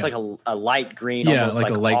 Yeah. It's like a light green. Yeah. Almost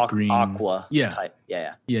like a light green. Aqua yeah. type.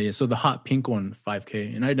 Yeah. So the hot pink one,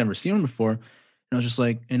 5K. And I'd never seen one before. And I was just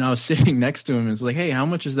like, and I was sitting next to him and it's like, hey, how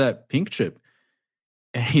much is that pink chip?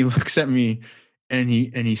 And he looks at me and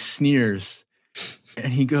he sneers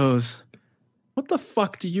and he goes, what the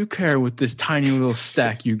fuck do you care with this tiny little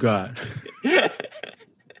stack you got?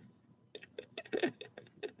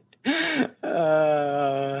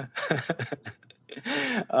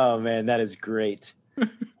 Oh man, that is great.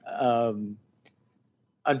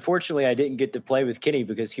 Unfortunately, I didn't get to play with Kenny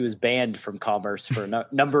because he was banned from Commerce for a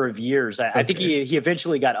number of years. I think he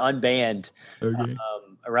eventually got unbanned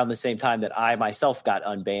around the same time that I myself got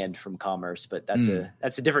unbanned from Commerce. But that's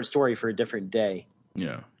a different story for a different day.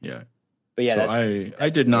 Yeah. But yeah, so I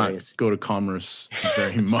did not go to Commerce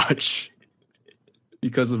very much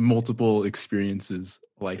because of multiple experiences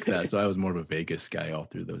like that. So I was more of a Vegas guy all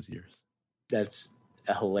through those years. That's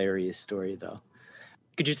a hilarious story, though.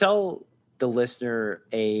 Could you tell the listener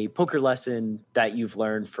a poker lesson that you've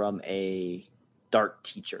learned from a dart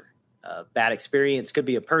teacher? A bad experience, could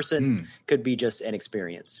be a person, could be just an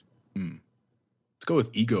experience. Let's go with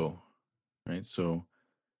ego, right? So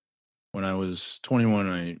when I was 21,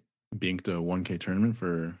 I banked a 1K tournament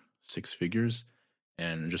for 6 figures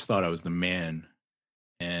and just thought I was the man.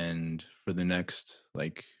 And for the next,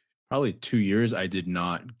 probably 2 years, I did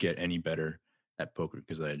not get any better at poker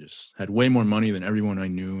because I just had way more money than everyone I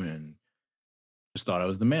knew and just thought I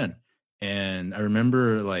was the man. And I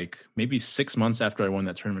remember maybe 6 months after I won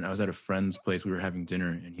that tournament, I was at a friend's place. We were having dinner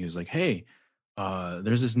and he was like, hey,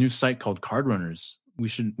 there's this new site called Card Runners. We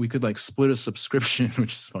could split a subscription,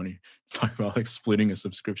 which is funny. Talk about splitting a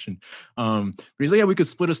subscription. But he's like, yeah, we could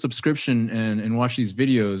split a subscription and watch these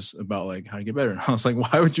videos about how to get better. And I was like,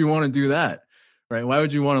 why would you want to do that? Right? Why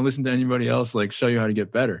would you want to listen to anybody else show you how to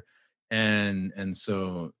get better? And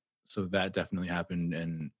so that definitely happened.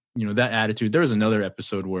 And that attitude. There was another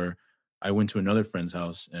episode where I went to another friend's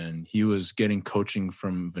house and he was getting coaching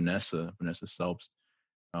from Vanessa Selbst.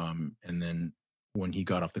 And then when he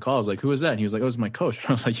got off the call, I was like, who is that? And he was like, oh, it's my coach. And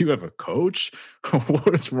I was like, you have a coach?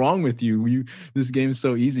 What's wrong with you? This game's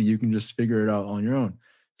so easy. You can just figure it out on your own.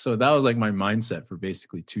 So that was my mindset for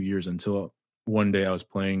basically 2 years until one day I was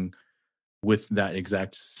playing with that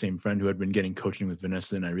exact same friend who had been getting coaching with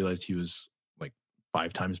Vanessa. And I realized he was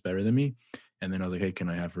 5 times better than me. And then I was like, hey, can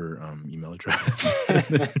I have her email address?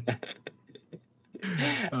 But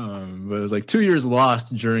it was 2 years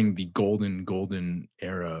lost during the golden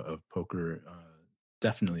era of poker.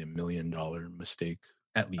 Definitely $1 million mistake,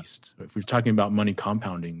 at least. If we're talking about money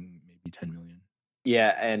compounding, maybe 10 million.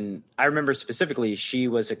 Yeah, and I remember specifically she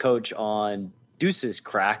was a coach on Deuces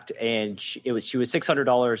Cracked, and she was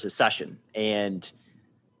 $600 a session. And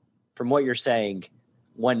from what you're saying,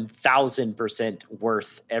 1,000%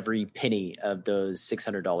 worth every penny of those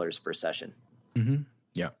 $600 per session. Mm-hmm.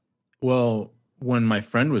 Yeah. Well, when my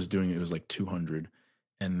friend was doing it, it was 200.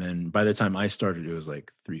 And then by the time I started, it was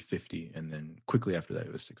 350. And then quickly after that,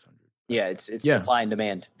 it was 600. Yeah, it's supply and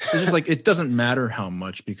demand. It's just it doesn't matter how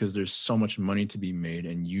much because there's so much money to be made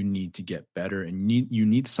and you need to get better. And you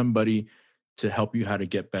need somebody to help you how to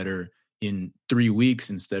get better in 3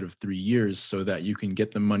 weeks instead of 3 years so that you can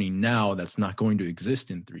get the money now that's not going to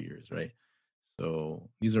exist in 3 years, right? So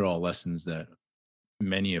these are all lessons that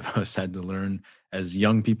many of us had to learn as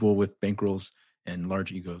young people with bankrolls and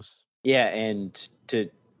large egos. Yeah, and to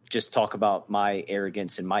just talk about my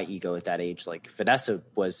arrogance and my ego at that age, Vanessa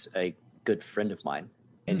was a good friend of mine.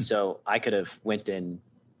 And so I could have went and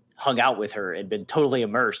hung out with her and been totally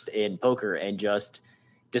immersed in poker and just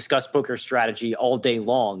discussed poker strategy all day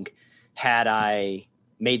long had I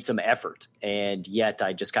made some effort. And yet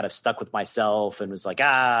I just kind of stuck with myself and was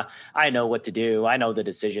I know what to do. I know the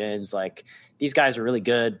decisions. These guys are really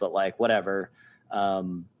good, but whatever.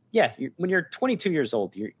 When you're 22 years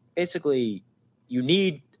old, you're basically, you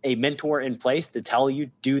need a mentor in place to tell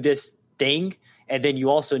you do this thing. And then you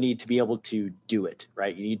also need to be able to do it,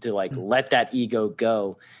 right? You need to let that ego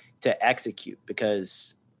go to execute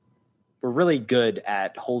because we're really good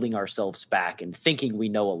at holding ourselves back and thinking we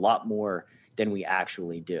know a lot more than we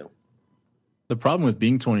actually do. The problem with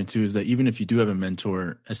being 22 is that even if you do have a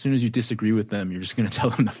mentor, as soon as you disagree with them, you're just going to tell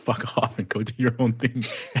them to fuck off and go do your own thing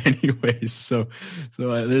anyways. So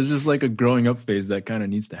there's just a growing up phase that kind of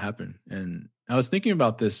needs to happen. And I was thinking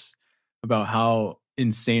about this, about how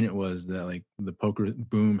insane it was that like the poker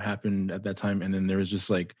boom happened at that time, and then there was just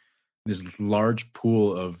like this large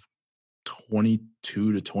pool of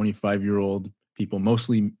 22 to 25-year-old people,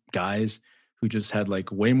 mostly guys, who just had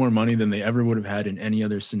like way more money than they ever would have had in any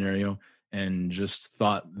other scenario, and just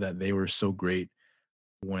thought that they were so great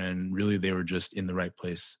when really they were just in the right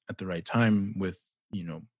place at the right time with, you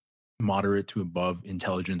know, moderate to above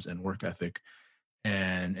intelligence and work ethic,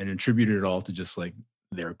 and attributed it all to just like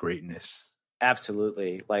their greatness.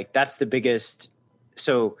 Absolutely. Like that's the biggest.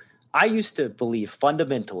 So I used to believe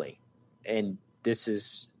fundamentally, and this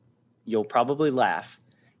is, you'll probably laugh,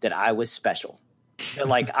 that I was special. That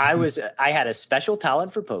like I had a special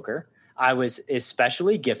talent for poker. I was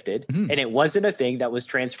especially gifted, and it wasn't a thing that was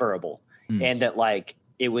transferable, and that like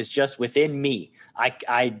it was just within me.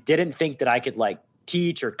 I didn't think that I could like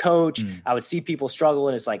teach or coach. I would see people struggle,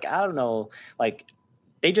 and it's like, I don't know, like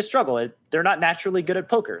they just struggle. They're not naturally good at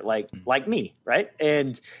poker, like me, right?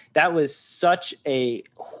 And that was such a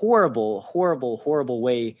horrible, horrible, horrible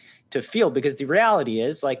way to feel, because the reality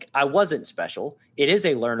is like I wasn't special. It is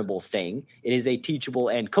a learnable thing. It is a teachable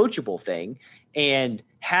and coachable thing. And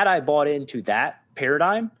had I bought into that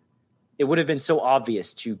paradigm, it would have been so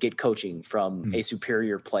obvious to get coaching from a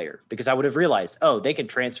superior player, because I would have realized, oh, they can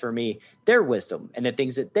transfer me their wisdom and the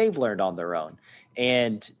things that they've learned on their own.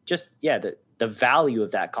 And just, yeah, the value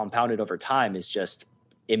of that compounded over time is just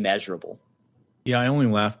immeasurable. Yeah, I only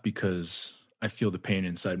laugh because I feel the pain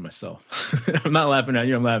inside myself. I'm not laughing at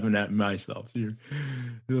you, I'm laughing at myself.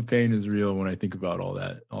 The pain is real when I think about all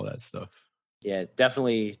that stuff. Yeah,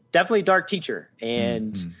 definitely dark teacher.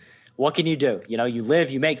 And what can you do? You know, you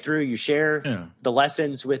live, you make through, you share the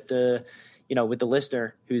lessons with the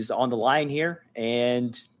listener who's on the line here,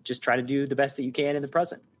 and just try to do the best that you can in the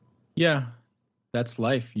present. Yeah, that's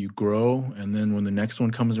life. You grow, and then when the next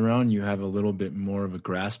one comes around, you have a little bit more of a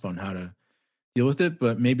grasp on how to deal with it,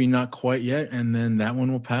 but maybe not quite yet. And then that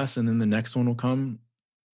one will pass, and then the next one will come.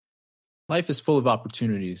 Life is full of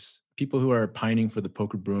opportunities. People who are pining for the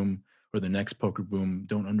poker boom or the next poker boom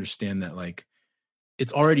don't understand that like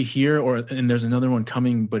it's already here, and there's another one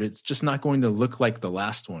coming, but it's just not going to look like the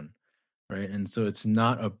last one, right? And so it's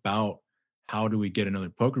not about how do we get another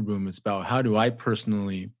poker boom. It's about how do I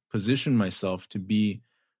personally position myself to be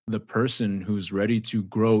the person who's ready to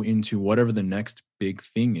grow into whatever the next big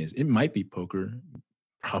thing is. It might be poker,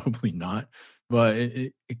 probably not, but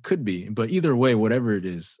it could be. But either way, whatever it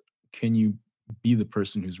is, can you be the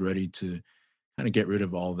person who's ready to kind of get rid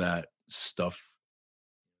of all that stuff,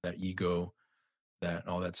 that ego, that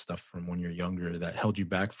all that stuff from when you're younger that held you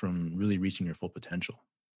back from really reaching your full potential?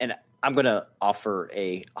 And I'm going to offer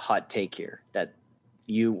a hot take here that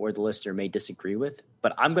you or the listener may disagree with,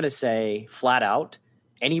 but I'm going to say flat out,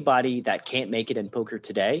 anybody that can't make it in poker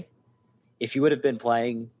today, if you would have been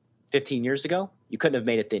playing 15 years ago, you couldn't have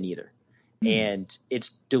made it then either. And it's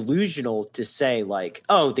delusional to say like,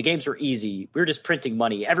 oh, the games were easy, we were just printing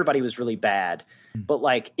money, everybody was really bad. But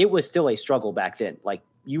like it was still a struggle back then. Like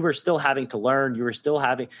you were still having to learn, you were still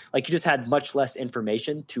having, like you just had much less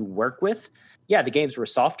information to work with. Yeah, the games were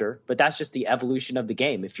softer, but that's just the evolution of the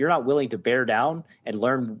game. If you're not willing to bear down and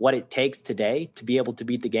learn what it takes today to be able to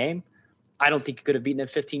beat the game, I don't think you could have beaten it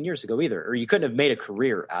 15 years ago either, or you couldn't have made a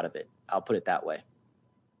career out of it. I'll put it that way.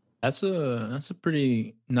 That's a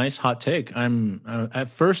pretty nice hot take. At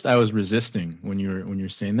first I was resisting when you're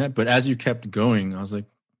saying that, but as you kept going, I was like,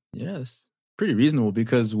 yeah, it's pretty reasonable,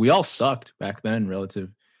 because we all sucked back then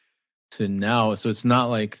relative to now. So it's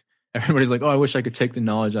not like everybody's like, oh, I wish I could take the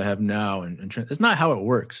knowledge I have now and it's not how it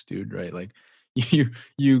works, dude. Right? Like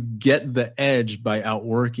you get the edge by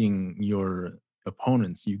outworking your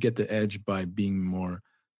opponents. You get the edge by being more,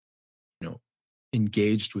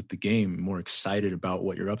 engaged with the game, more excited about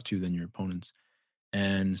what you're up to than your opponents.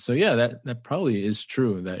 And so, yeah, that probably is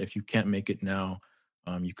true, that if you can't make it now,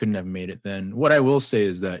 you couldn't have made it then. What I will say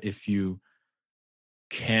is that if you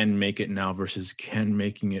can make it now versus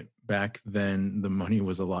making it back then, the money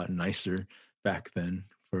was a lot nicer back then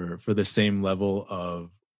for the same level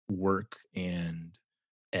of work and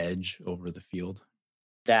edge over the field.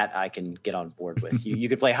 That I can get on board with. You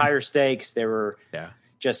could play higher stakes. There were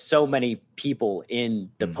just so many people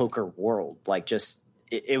in the poker world. Like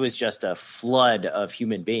it was just a flood of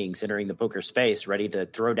human beings entering the poker space, ready to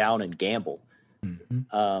throw down and gamble.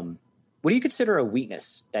 What do you consider a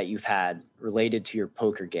weakness that you've had related to your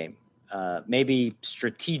poker game? Maybe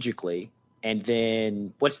strategically, and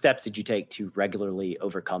then what steps did you take to regularly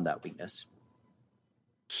overcome that weakness?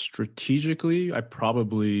 Strategically, I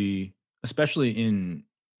probably, especially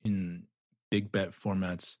in big bet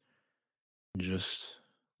formats, just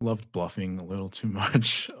loved bluffing a little too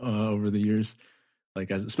much over the years. Like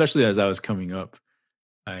especially as I was coming up,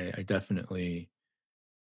 I definitely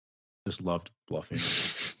just loved bluffing.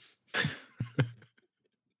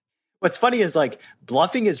 What's funny is like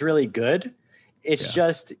bluffing is really good. It's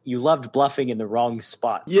just you loved bluffing in the wrong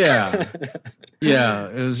spots. Yeah. Yeah.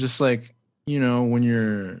 It was just like, when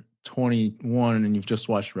you're 21 and you've just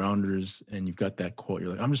watched Rounders and you've got that quote,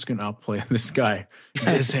 you're like, I'm just going to outplay this guy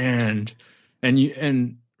this hand.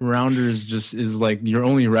 And Rounders just is like your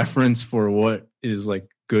only reference for what is like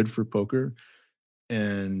good for poker.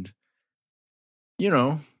 And,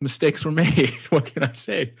 mistakes were made. What can I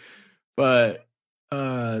say? But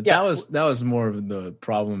that was more of the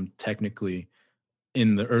problem technically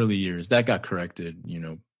in the early years. That got corrected,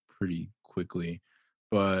 pretty quickly.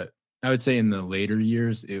 But I would say in the later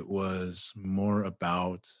years, it was more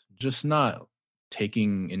about just not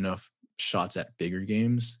taking enough shots at bigger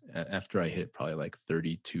games. After I hit probably like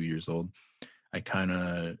 32 years old, I kind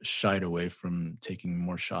of shied away from taking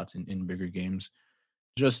more shots in bigger games,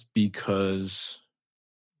 just because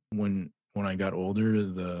when I got older,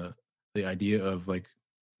 the idea of like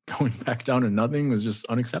going back down to nothing was just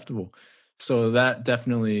unacceptable. So that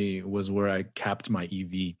definitely was where I capped my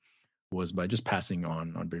EV, was by just passing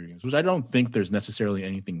on bigger games, which I don't think there's necessarily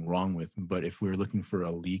anything wrong with. But if we're looking for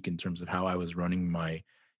a leak in terms of how I was running my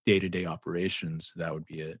day-to-day operations, that would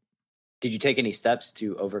be it. Did you take any steps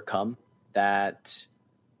to overcome that,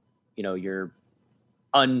 your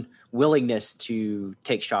unwillingness to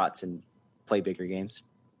take shots and play bigger games?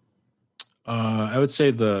 I would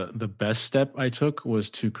say the best step I took was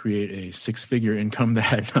to create a 6-figure income that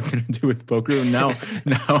had nothing to do with poker. And now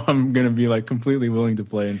I'm going to be like completely willing to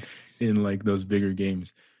play in like those bigger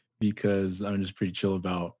games, because I'm just pretty chill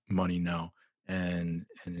about money now, and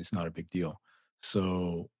it's not a big deal.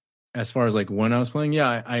 So as far as like when I was playing,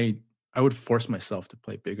 I would force myself to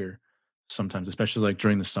play bigger sometimes, especially like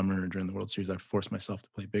during the summer, during the World Series, I'd force myself to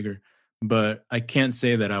play bigger. But I can't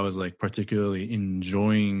say that I was like particularly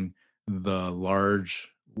enjoying the large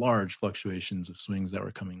fluctuations of swings that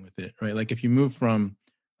were coming with it, right? Like if you move from,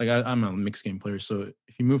 like I'm a mixed game player, so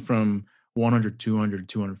if you move from 100, 200,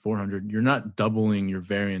 200, 400, you're not doubling your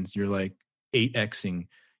variance, you're like 8xing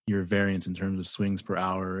your variance in terms of swings per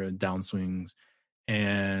hour, downswings.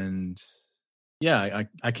 And I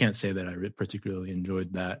can't say that I particularly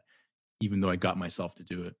enjoyed that, even though I got myself to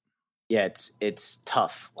do it. Yeah, it's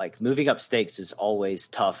tough. Like moving up stakes is always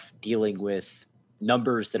tough, dealing with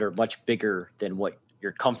numbers that are much bigger than what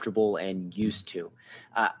you're comfortable and used to.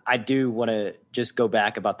 I do want to just go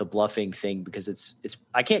back about the bluffing thing, because it's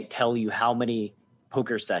I can't tell you how many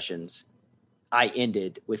poker sessions I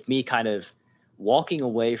ended with me kind of walking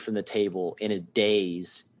away from the table in a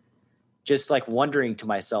daze, just like wondering to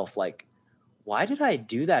myself, like, why did I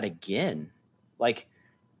do that again? Like,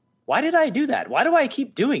 why did I do that? Why do I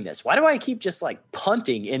keep doing this? Why do I keep just like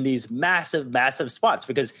punting in these massive, massive spots?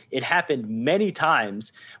 Because it happened many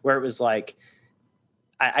times where it was like,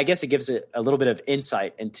 I guess it gives it a little bit of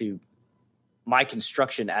insight into my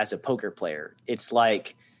construction as a poker player. It's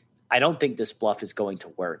like, I don't think this bluff is going to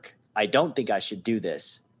work. I don't think I should do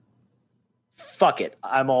this. Fuck it.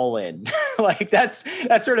 I'm all in. Like that's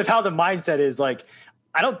sort of how the mindset is. Like,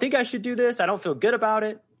 I don't think I should do this. I don't feel good about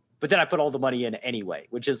it. But then I put all the money in anyway,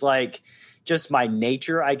 which is like just my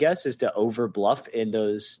nature, I guess, is to over bluff in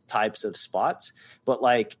those types of spots. But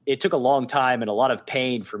like it took a long time and a lot of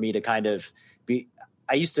pain for me to kind of be,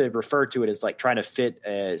 I used to refer to it as like trying to fit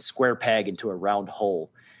a square peg into a round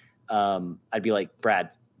hole. I'd be like,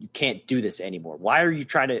 Brad, you can't do this anymore. Why are you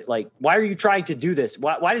trying to do this?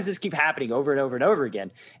 Why does this keep happening over and over and over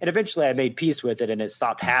again? And eventually I made peace with it and it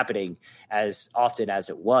stopped happening as often as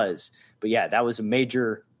it was. But yeah, that was a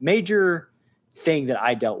major thing that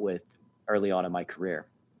I dealt with early on in my career.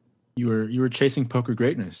 You were chasing poker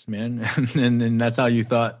greatness, man. and that's how you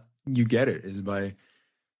thought you get it, is by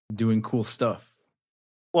doing cool stuff.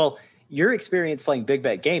 Well, your experience playing big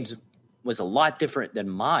bet games was a lot different than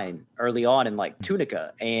mine early on in like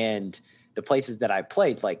Tunica and the places that I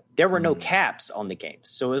played. Like there were no caps on the games.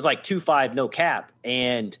 So it was like 2-5, no cap.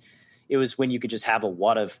 And it was when you could just have a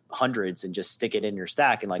wad of hundreds and just stick it in your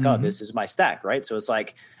stack and like, oh, this is my stack, right? So it's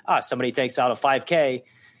like, somebody takes out a 5K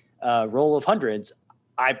roll of hundreds.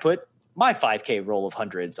 I put my 5K roll of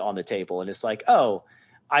hundreds on the table. And it's like, oh,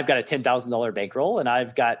 I've got a $10,000 bankroll and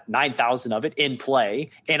I've got 9,000 of it in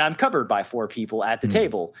play and I'm covered by 4 people at the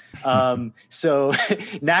table. So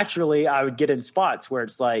naturally I would get in spots where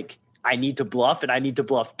it's like, I need to bluff and I need to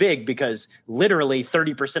bluff big because literally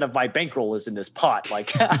 30% of my bankroll is in this pot.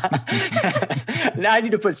 Like I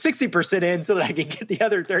need to put 60% in so that I can get the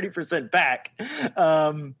other 30% back.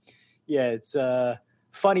 It's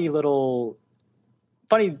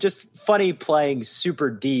funny playing super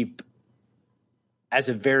deep as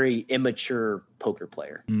a very immature poker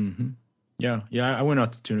player. Mm-hmm. Yeah. I went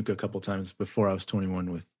out to Tunica a couple times before I was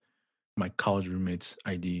 21 with my college roommate's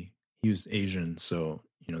ID. He was Asian, so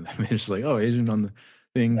they're just like, oh, Asian on the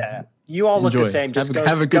thing. Yeah, you all look the same. Just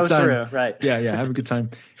have a good time. Through, right? Yeah, have a good time.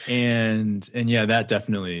 And yeah, that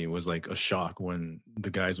definitely was like a shock when the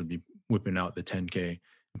guys would be whipping out the 10K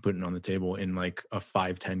and putting it on the table in like a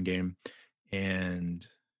 5-10 game. And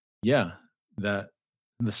yeah, that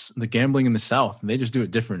the gambling in the South, they just do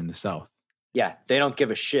it different in the South. Yeah, they don't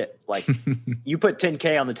give a shit. Like you put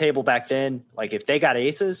 10K on the table back then, like if they got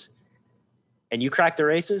aces and you crack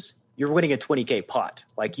their aces, you're winning a 20K pot.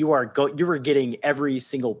 Like you were getting every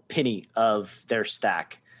single penny of their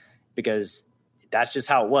stack because that's just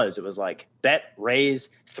how it was. It was like bet, raise,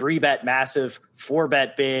 3-bet massive,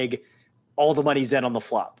 4-bet big, all the money's in on the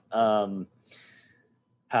flop.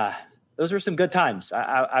 Those were some good times.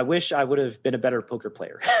 I wish I would have been a better poker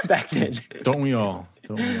player back then. Don't we all?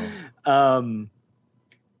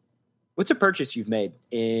 What's a purchase you've made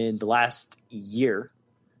in the last year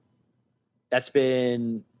that's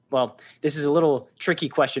been, well, this is a little tricky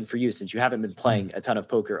question for you since you haven't been playing a ton of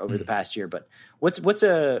poker over the past year, but what's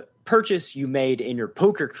a purchase you made in your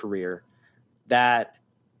poker career that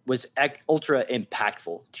was ultra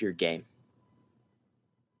impactful to your game?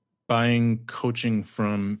 Buying coaching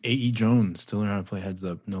from A.E. Jones to learn how to play Heads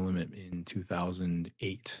Up No Limit in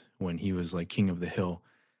 2008 when he was like king of the hill.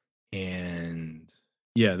 And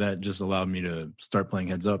yeah, that just allowed me to start playing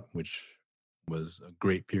Heads Up, which was a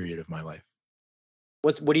great period of my life.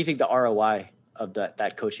 What do you think the ROI of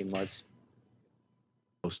that coaching was?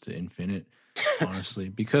 Close to infinite, honestly,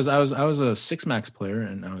 because I was a 6-max player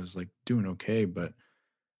and I was like doing okay, but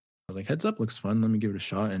I was like, Heads Up looks fun. Let me give it a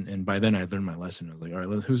shot. And by then I learned my lesson. I was like, all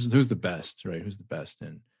right, who's the best, right? Who's the best?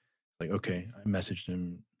 And like, okay, I messaged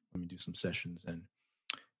him. Let me do some sessions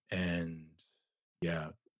and yeah,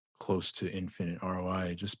 close to infinite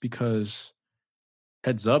ROI just because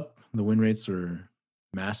Heads Up, the win rates are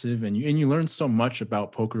massive, and you learn so much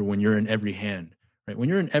about poker when you're in every hand, right? When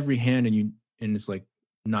you're in every hand and it's like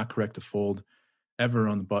not correct to fold ever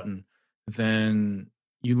on the button, then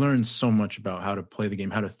you learn so much about how to play the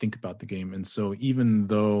game, how to think about the game. And so even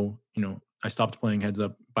though, I stopped playing Heads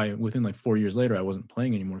Up within like 4 years later, I wasn't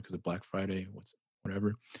playing anymore because of Black Friday,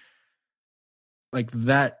 whatever. Like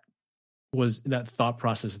that was that thought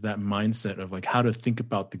process, that mindset of like how to think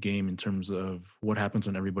about the game in terms of what happens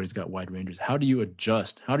when everybody's got wide ranges. How do you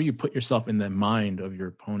adjust? How do you put yourself in the mind of your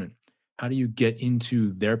opponent? How do you get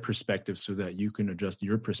into their perspective so that you can adjust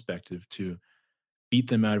your perspective to beat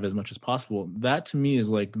them out of as much as possible? That to me is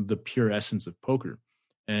like the pure essence of poker.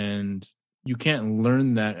 And you can't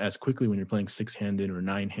learn that as quickly when you're playing 6-handed or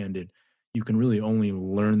 9-handed. You can really only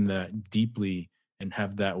learn that deeply and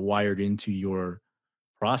have that wired into your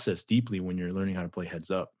process deeply when you're learning how to play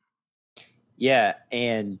Heads Up. Yeah,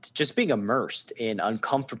 and just being immersed in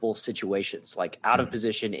uncomfortable situations, like out of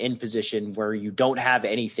position, in position, where you don't have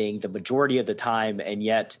anything the majority of the time, and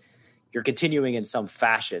yet you're continuing in some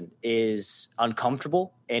fashion is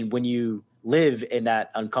uncomfortable. And when you live in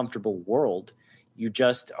that uncomfortable world, you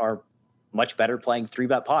just are much better playing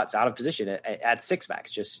 3-bet pots out of position at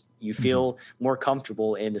 6-max. Just you feel more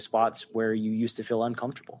comfortable in the spots where you used to feel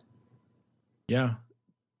uncomfortable. Yeah.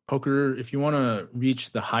 Poker, if you want to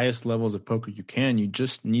reach the highest levels of poker you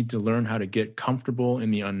just need to learn how to get comfortable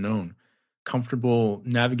in the unknown, comfortable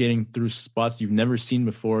navigating through spots you've never seen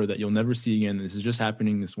before that you'll never see again. This is just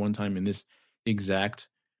happening this one time in this exact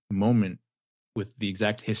moment with the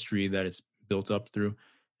exact history that it's built up through.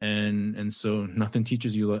 And so nothing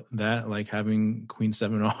teaches you that like having Queen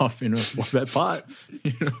 7 off in a 4-bet pot.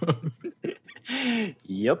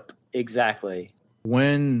 Yep, exactly.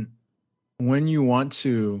 When you want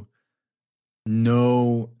to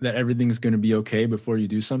know that everything's going to be okay before you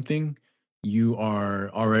do something, you are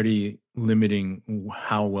already limiting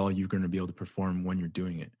how well you're going to be able to perform when you're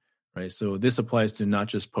doing it, right? So this applies to not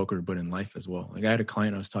just poker, but in life as well. Like I had a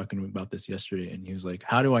client, I was talking about this yesterday, and he was like,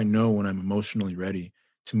 how do I know when I'm emotionally ready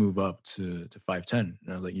to move up to 5-10? And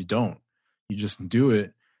I was like, you don't. You just do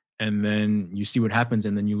it, and then you see what happens,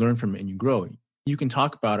 and then you learn from it and you grow. You can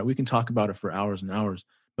talk about it. We can talk about it for hours and hours,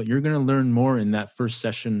 but you're going to learn more in that first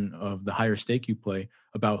session of the higher stake you play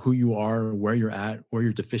about who you are, where you're at, where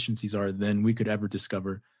your deficiencies are than we could ever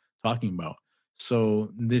discover talking about.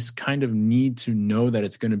 So this kind of need to know that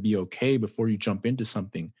it's going to be okay before you jump into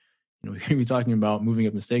something. We could be talking about moving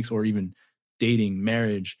up mistakes or even dating,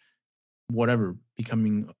 marriage, whatever,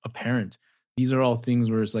 becoming a parent. These are all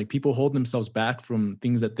things where it's like people hold themselves back from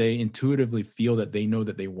things that they intuitively feel that they know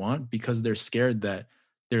that they want because they're scared that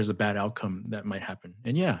there's a bad outcome that might happen.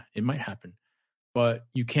 And yeah, it might happen. but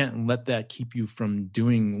you can't let that keep you from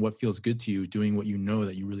doing what feels good to you, doing what you know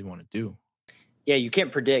that you really want to do. Yeah, you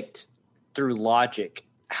can't predict through logic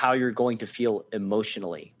how you're going to feel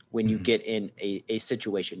emotionally when you get in a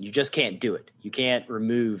situation. You just can't do it. You can't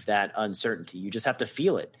remove that uncertainty. You just have to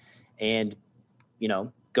feel it and,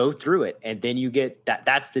 go through it. And then you get that.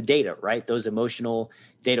 That's the data, right? Those emotional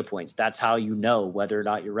data points. That's how you know whether or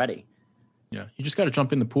not you're ready. Yeah. You just got to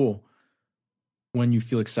jump in the pool when you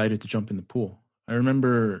feel excited to jump in the pool. I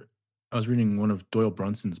remember I was reading one of Doyle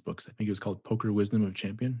Brunson's books. I think it was called Poker Wisdom of a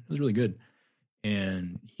Champion. It was really good.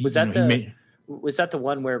 And was that the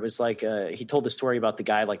one where it was like he told the story about the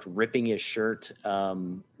guy like ripping his shirt,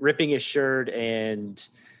 and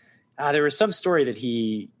there was some story that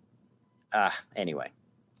he anyway.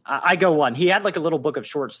 I go one. He had like a little book of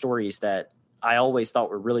short stories that I always thought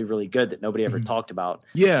were really, really good that nobody ever talked about.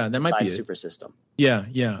 Yeah, that might be Super System.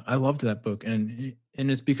 Yeah. I loved that book. And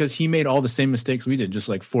it's because he made all the same mistakes we did just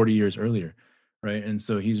like 40 years earlier, right? And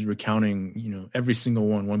so he's recounting, every single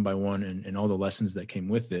one by one, and all the lessons that came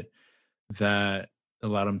with it that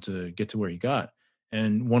allowed him to get to where he got.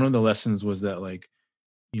 And one of the lessons was that, like,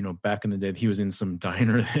 back in the day, he was in some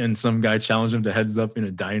diner and some guy challenged him to heads up in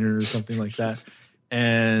a diner or something like that.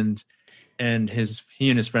 And he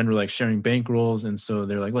and his friend were like sharing bankrolls. And so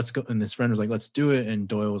they're like, let's go. And his friend was like, let's do it. And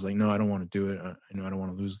Doyle was like, no, I don't want to do it. I don't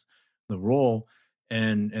want to lose the roll.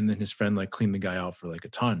 And then his friend like cleaned the guy out for like a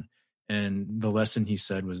ton. And the lesson he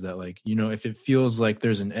said was that, like, if it feels like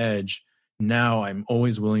there's an edge, now I'm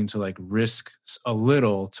always willing to like risk a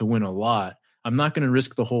little to win a lot. I'm not going to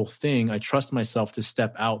risk the whole thing. I trust myself to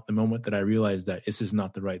step out the moment that I realize that this is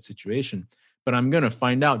not the right situation, but I'm going to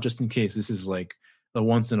find out just in case this is like the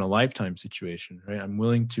once in a lifetime situation, right? I'm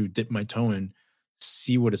willing to dip my toe in,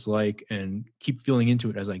 see what it's like, and keep feeling into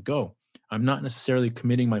it as I go. I'm not necessarily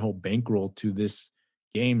committing my whole bankroll to this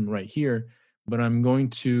game right here, but I'm going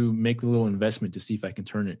to make a little investment to see if I can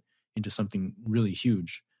turn it into something really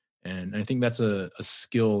huge. And I think that's a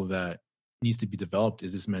skill that needs to be developed,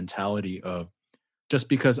 is this mentality of, just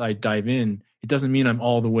because I dive in, it doesn't mean I'm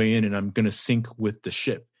all the way in and I'm going to sink with the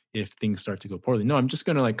ship if things start to go poorly. No, I'm just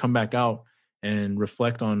going to like come back out and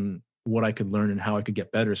reflect on what I could learn and how I could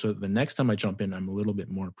get better, so that the next time I jump in, I'm a little bit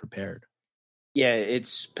more prepared. Yeah,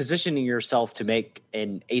 it's positioning yourself to make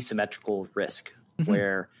an asymmetrical risk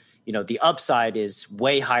where, the upside is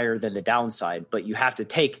way higher than the downside, but you have to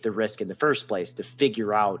take the risk in the first place to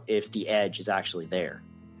figure out if the edge is actually there.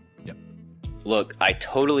 Yep. Look, I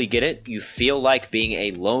totally get it. You feel like being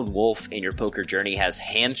a lone wolf in your poker journey has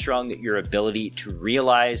hamstrung your ability to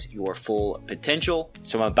realize your full potential.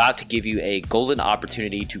 So I'm about to give you a golden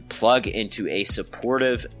opportunity to plug into a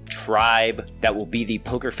supportive tribe that will be the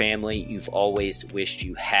poker family you've always wished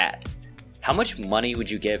you had. How much money would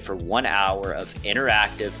you give for 1 hour of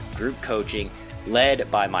interactive group coaching led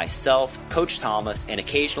by myself, Coach Thomas, and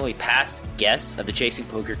occasionally past guests of the Chasing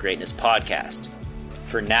Poker Greatness podcast?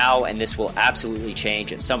 For now, and this will absolutely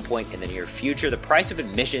change at some point in the near future, the price of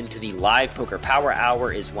admission to the live Poker Power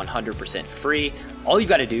Hour is 100% free. All you've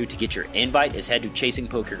got to do to get your invite is head to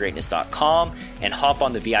chasingpokergreatness.com and hop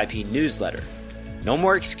on the VIP newsletter. No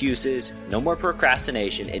more excuses, no more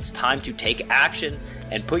procrastination. It's time to take action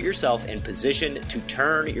and put yourself in position to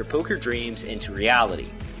turn your poker dreams into reality.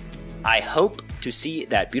 I hope to see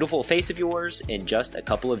that beautiful face of yours in just a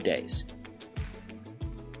couple of days.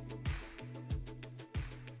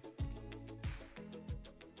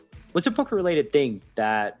 What's a poker-related thing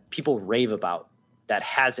that people rave about that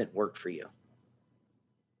hasn't worked for you?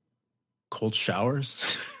 Cold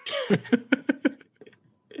showers.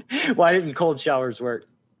 Why didn't cold showers work?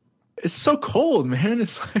 It's so cold, man.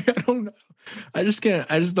 It's like, I don't know. I just can't.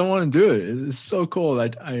 I just don't want to do it. It's so cold.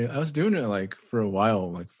 I was doing it like for a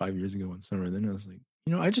while, like 5 years ago one summer. Then I was like,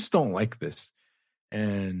 I just don't like this.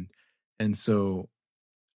 And so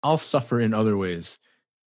I'll suffer in other ways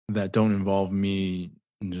that don't involve me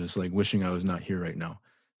just like wishing I was not here right now.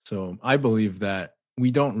 So I believe that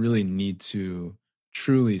we don't really need to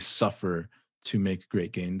truly suffer to make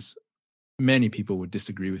great gains. Many people would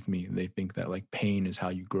disagree with me. They think that like pain is how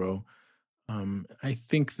you grow. I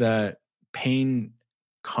think that pain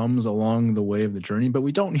comes along the way of the journey, but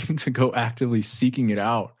we don't need to go actively seeking it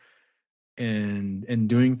out and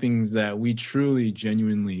doing things that we truly,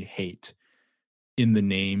 genuinely hate in the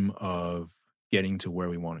name of getting to where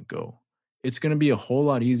we want to go. It's going to be a whole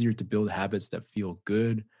lot easier to build habits that feel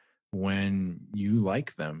good when you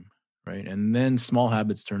like them, right? And then small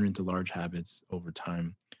habits turn into large habits over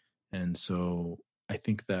time. And so I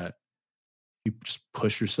think that you just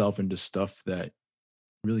push yourself into stuff that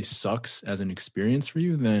really sucks as an experience for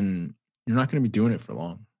you, then you're not going to be doing it for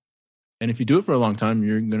long. And if you do it for a long time,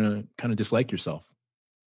 you're going to kind of dislike yourself.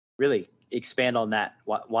 Really expand on that.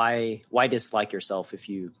 Why dislike yourself if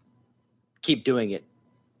you keep doing it?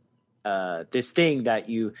 This thing that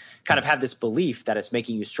you kind of have this belief that it's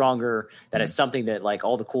making you stronger, that it's something that like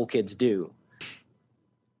all the cool kids do.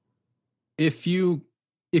 If you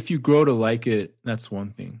grow to like it, that's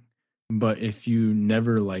one thing. But if you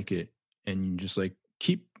never like it and you just like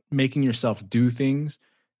keep making yourself do things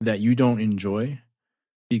that you don't enjoy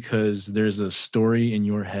because there's a story in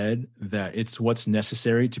your head that it's what's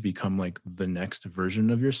necessary to become like the next version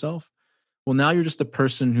of yourself, well, now you're just a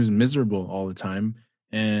person who's miserable all the time,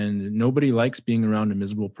 and nobody likes being around a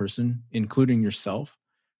miserable person, including yourself,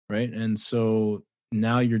 right? And so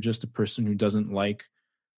now you're just a person who doesn't like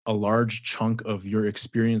a large chunk of your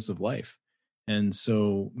experience of life. And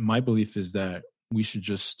so my belief is that we should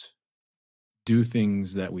just do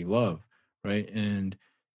things that we love, right? And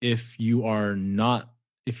if you're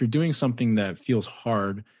doing something that feels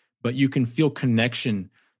hard, but you can feel connection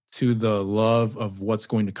to the love of what's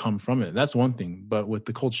going to come from it, that's one thing. But with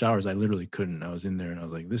the cold showers, I literally couldn't. I was in there and I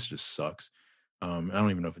was like, this just sucks. I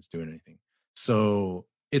don't even know if it's doing anything. So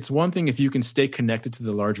it's one thing if you can stay connected to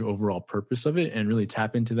the larger overall purpose of it and really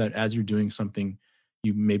tap into that as you're doing something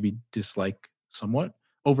you maybe dislike somewhat.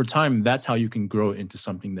 Over time, that's how you can grow it into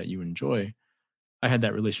something that you enjoy. I had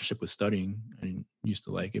that relationship with studying. I didn't used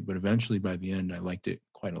to like it, but eventually by the end, I liked it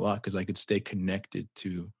quite a lot because I could stay connected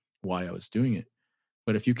to why I was doing it.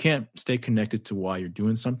 But if you can't stay connected to why you're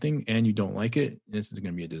doing something and you don't like it, this is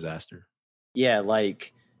going to be a disaster. Yeah,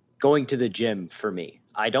 like going to the gym for me.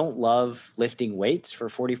 I don't love lifting weights for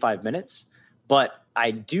 45 minutes, but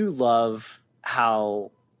I do love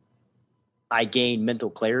how I gain mental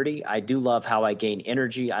clarity. I do love how I gain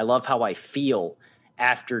energy. I love how I feel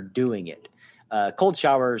after doing it. Cold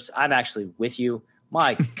showers, I'm actually with you.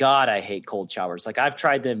 My God, I hate cold showers. Like I've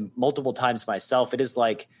tried them multiple times myself. It is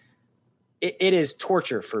like, it is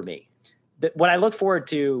torture for me. What I look forward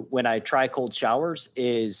to when I try cold showers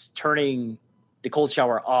is turning the cold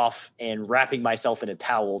shower off and wrapping myself in a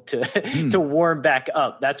towel to warm back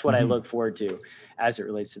up. That's what I look forward to as it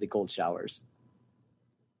relates to the cold showers.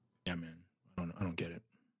 Yeah, man. I don't get it.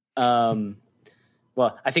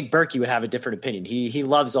 Well, I think Berkey would have a different opinion. He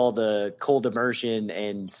loves all the cold immersion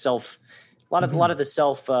and a lot of the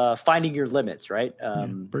self finding your limits, right?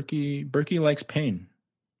 Berkey likes pain.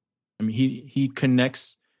 I mean, he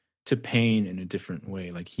connects to pain in a different way.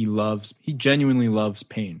 Like he genuinely loves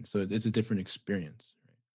pain. So it's a different experience.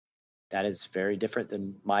 That is very different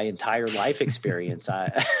than my entire life experience.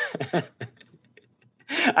 I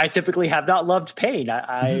typically have not loved pain.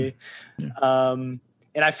 And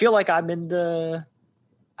I feel like I'm in the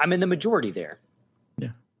majority there.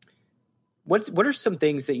 Yeah. What are some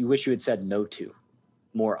things that you wish you had said no to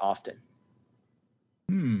more often?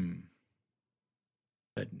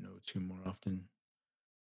 Said no to more often.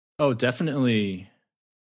 Oh, definitely.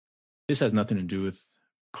 This has nothing to do with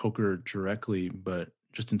poker directly, but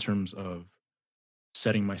just in terms of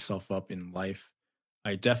setting myself up in life,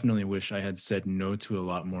 I definitely wish I had said no to a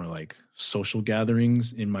lot more like social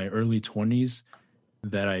gatherings in my early 20s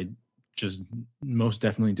that I just most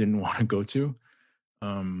definitely didn't want to go to,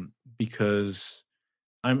 because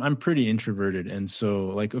I'm pretty introverted. And so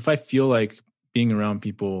like if I feel like being around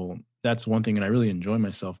people, that's one thing and I really enjoy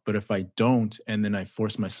myself. But if I don't, and then I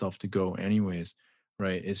force myself to go anyways,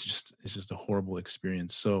 right, it's just a horrible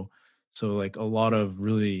experience. So like a lot of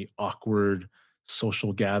really awkward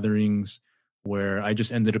social gatherings where I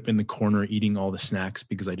just ended up in the corner eating all the snacks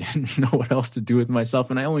because I didn't know what else to do with myself.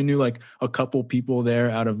 And I only knew like a couple people there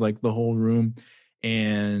out of like the whole room.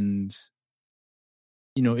 And,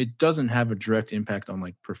 it doesn't have a direct impact on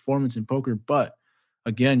like performance in poker, but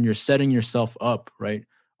again, you're setting yourself up, right?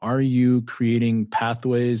 Are you creating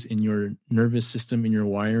pathways in your nervous system, in your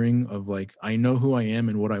wiring of like, I know who I am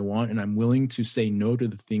and what I want, and I'm willing to say no to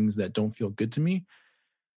the things that don't feel good to me?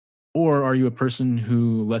 Or are you a person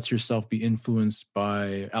who lets yourself be influenced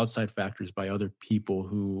by outside factors, by other people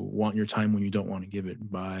who want your time when you don't want to give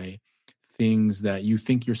it, by things that you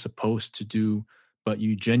think you're supposed to do, but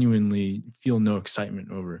you genuinely feel no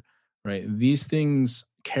excitement over, right? These things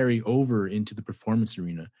carry over into the performance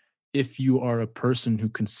arena. If you are a person who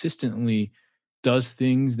consistently does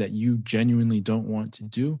things that you genuinely don't want to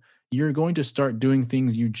do, you're going to start doing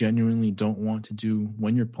things you genuinely don't want to do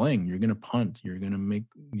when you're playing. You're going to punt. You're going to make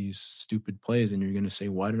these stupid plays and you're going to say,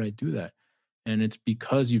 why did I do that? And it's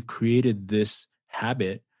because you've created this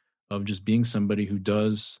habit of just being somebody who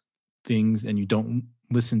does things and you don't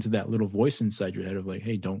listen to that little voice inside your head of like,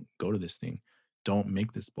 hey, don't go to this thing. Don't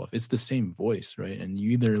make this bluff. It's the same voice, right? And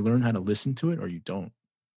you either learn how to listen to it or you don't.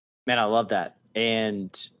 Man, I love that.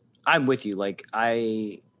 And I'm with you. Like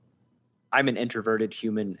I'm an introverted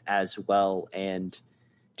human as well, and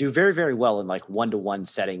do very, very well in like one-to-one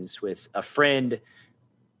settings with a friend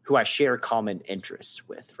who I share common interests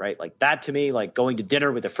with, right? Like that to me, like going to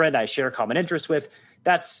dinner with a friend I share common interests with,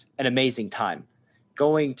 that's an amazing time.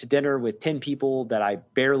 Going to dinner with 10 people that I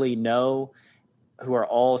barely know who are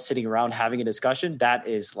all sitting around having a discussion, that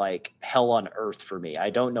is like hell on earth for me. I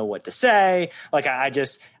don't know what to say. Like I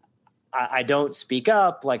don't speak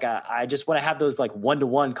up. Like I just want to have those like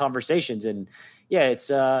one-to-one conversations. And yeah, it's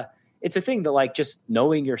a thing that like just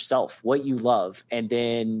knowing yourself, what you love, and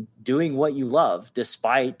then doing what you love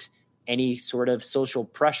despite any sort of social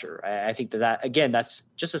pressure. I think that again, that's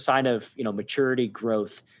just a sign of, maturity,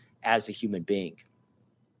 growth as a human being.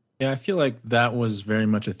 Yeah, I feel like that was very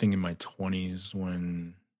much a thing in my 20s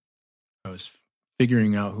when I was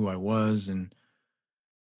figuring out who I was and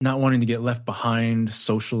not wanting to get left behind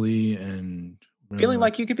socially and Feeling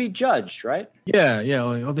like you could be judged, right? Yeah.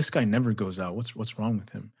 Like, oh, this guy never goes out. What's wrong with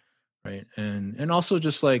him? Right. And also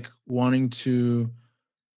just like wanting to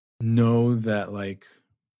know that like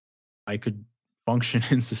I could function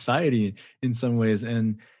in society in some ways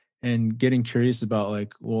and getting curious about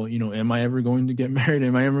like, well, am I ever going to get married?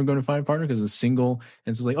 Am I ever going to find a partner? Because I'm single.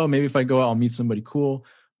 And so like, oh, maybe if I go out, I'll meet somebody cool.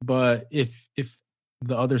 But if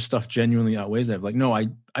the other stuff genuinely outweighs that, like, no, I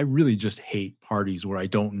really just hate parties where I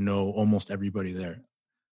don't know almost everybody there.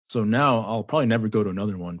 So now I'll probably never go to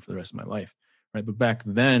another one for the rest of my life. Right. But back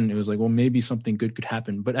then it was like, well, maybe something good could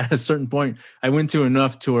happen. But at a certain point, I went to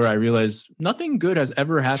enough to where I realized nothing good has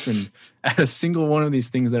ever happened at a single one of these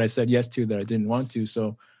things that I said yes to that I didn't want to.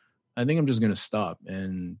 So I think I'm just going to stop.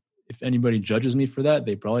 And if anybody judges me for that,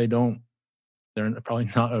 they're probably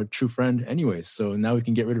not a true friend anyways. So now we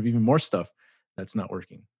can get rid of even more stuff that's not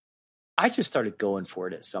working. I just started going for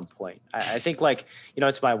it at some point. I think like,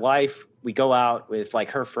 it's my wife. We go out with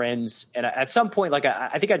like her friends. And at some point, like,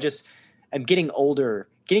 I think I'm getting older,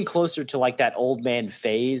 getting closer to like that old man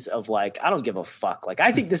phase of like, I don't give a fuck. Like,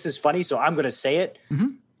 I think this is funny, so I'm going to say it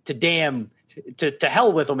to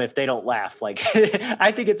hell with them if they don't laugh. Like,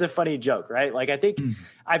 I think it's a funny joke, right? Like, I think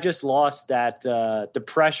I've just lost that, the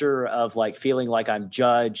pressure of like feeling like I'm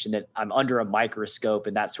judged and that I'm under a microscope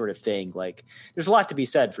and that sort of thing. Like, there's a lot to be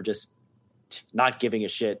said for just not giving a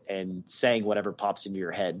shit and saying whatever pops into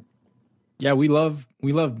your head. Yeah, we love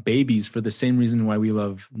babies for the same reason why we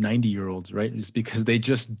love 90-year-olds, right? It's because they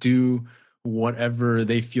just do whatever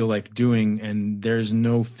they feel like doing, and there's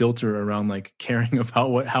no filter around like caring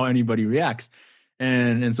about how anybody reacts.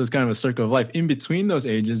 And so it's kind of a circle of life. In between those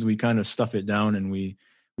ages, we kind of stuff it down and we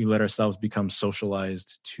let ourselves become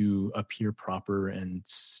socialized to appear proper and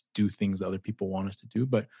do things that other people want us to do.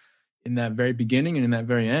 But in that very beginning and in that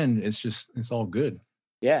very end, it's all good.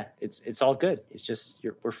 Yeah, it's all good. It's just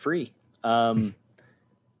we're free.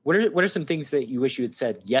 What are some things that you wish you had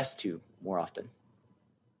said yes to more often?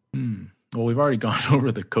 Well, we've already gone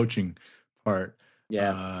over the coaching part.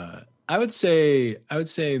 Yeah. I would say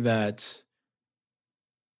that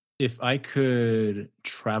if I could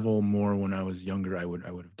travel more when I was younger, I would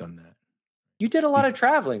have done that. You did a lot of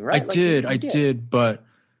traveling, right? I did, but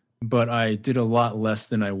I did a lot less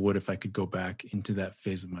than I would if I could go back into that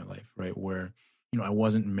phase of my life, right? Where, I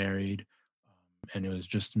wasn't married and it was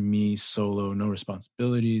just me solo, no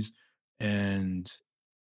responsibilities, and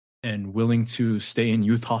willing to stay in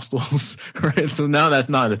youth hostels, right? So now that's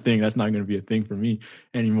not a thing. That's not going to be a thing for me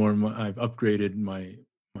anymore. I've upgraded my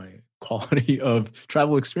quality of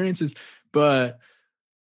travel experiences, but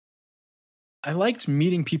I liked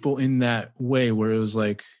meeting people in that way where it was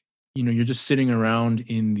like, you're just sitting around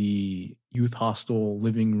in the youth hostel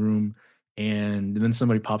living room and then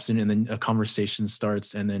somebody pops in and then a conversation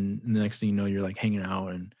starts. And then the next thing you know, you're like hanging out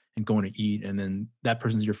and going to eat. And then that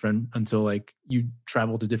person's your friend until like you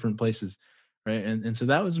travel to different places. Right. And so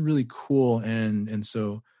that was really cool. And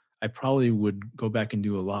so I probably would go back and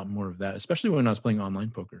do a lot more of that, especially when I was playing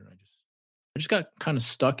online poker. I just got kind of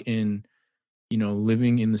stuck in,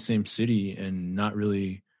 living in the same city and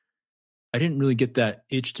I didn't really get that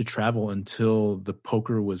itch to travel until the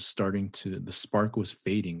poker was the spark was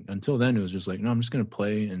fading. Until then, it was just like, no, I'm just going to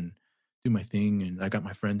play and do my thing. And I got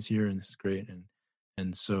my friends here and this is great.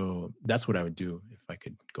 And so that's what I would do if I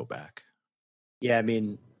could go back. Yeah. I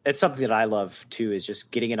mean, it's something that I love too, is just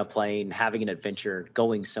getting in a plane, having an adventure,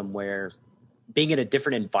 going somewhere, being in a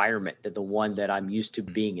different environment than the one that I'm used to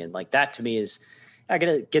being in. Like that to me is, I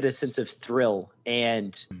get a sense of thrill,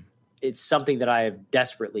 and it's something that I have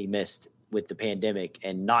desperately missed with the pandemic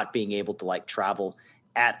and not being able to like travel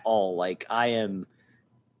at all. Like I am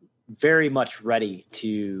very much ready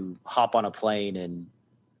to hop on a plane and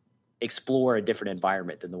explore a different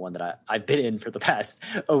environment than the one that I've been in for the past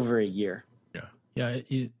over a year. Yeah.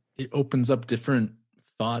 It opens up different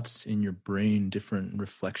thoughts in your brain, different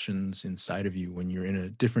reflections inside of you when you're in a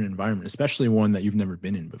different environment, especially one that you've never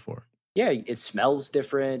been in before. Yeah, it smells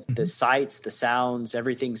different. The sights, the sounds,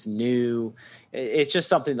 everything's new. It's just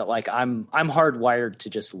something that like I'm hardwired to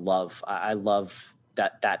just love. I love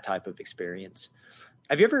that type of experience.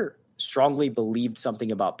 Have you ever strongly believed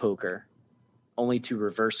something about poker only to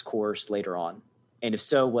reverse course later on? And if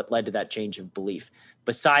so, what led to that change of belief?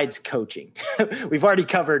 Besides coaching, we've already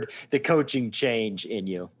covered the coaching change in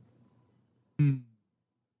you.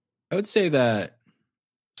 I would say that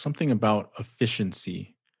something about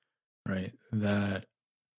efficiency, right? That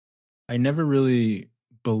I never really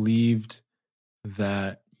believed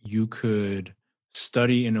that you could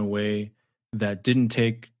study in a way that didn't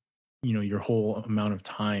take, your whole amount of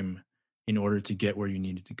time in order to get where you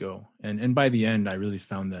needed to go. And by the end, I really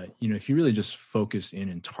found that, if you really just focus in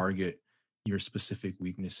and target your specific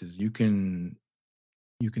weaknesses, you can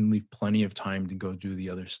leave plenty of time to go do the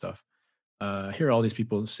other stuff. I hear all these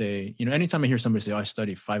people say, anytime I hear somebody say, "Oh, I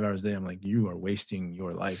study 5 hours a day," I'm like, you are wasting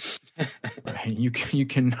your life. Right? You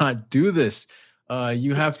cannot do this.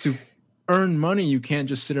 You have to earn money. You can't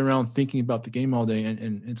just sit around thinking about the game all day.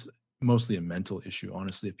 And it's mostly a mental issue,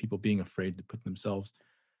 honestly, of people being afraid to put themselves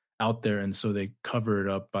out there. And so they cover it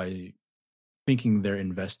up by thinking they're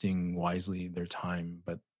investing wisely their time,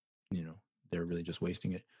 but they're really just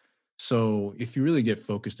wasting it. So if you really get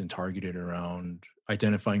focused and targeted around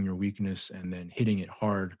identifying your weakness and then hitting it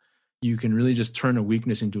hard, you can really just turn a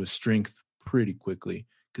weakness into a strength pretty quickly,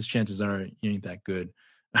 because chances are you ain't that good.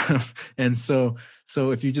 And so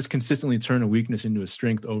if you just consistently turn a weakness into a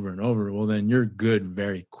strength over and over, well, then you're good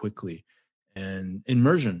very quickly. And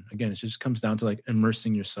immersion, again, it just comes down to like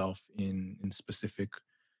immersing yourself in specific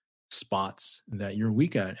spots that you're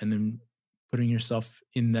weak at, and then putting yourself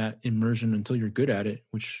in that immersion until you're good at it,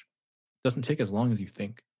 which doesn't take as long as you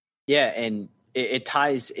think. Yeah, and it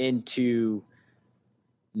ties into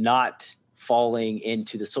not falling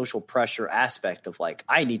into the social pressure aspect of like,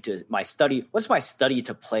 I need to, what's my study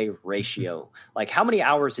to play ratio? Like how many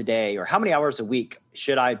hours a day or how many hours a week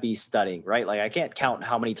should I be studying, right? Like I can't count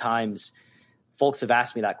how many times folks have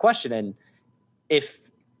asked me that question. And if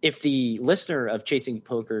the listener of Chasing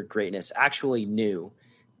Poker Greatness actually knew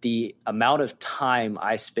the amount of time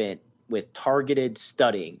I spent with targeted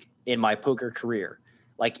studying in my poker career,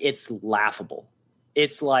 like it's laughable.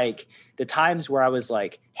 It's like the times where I was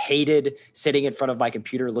like hated sitting in front of my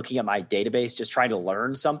computer, looking at my database, just trying to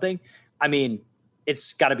learn something. I mean,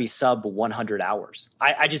 it's got to be sub 100 hours.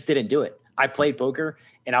 I just didn't do it. I played poker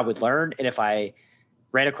and I would learn. And if I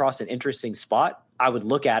ran across an interesting spot, I would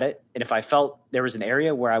look at it. And if I felt there was an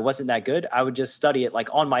area where I wasn't that good, I would just study it like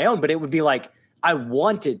on my own. But it would be like, I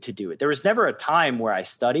wanted to do it. There was never a time where I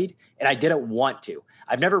studied and I didn't want to.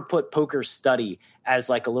 I've never put poker study as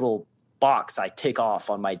like a little box I tick off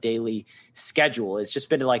on my daily schedule. It's just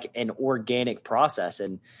been like an organic process.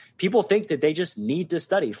 And people think that they just need to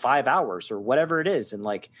study 5 hours or whatever it is. And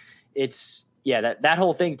like, it's, yeah, that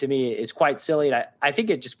whole thing to me is quite silly. And I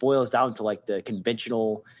think it just boils down to like the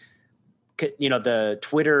conventional, the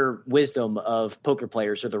Twitter wisdom of poker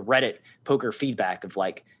players or the Reddit poker feedback of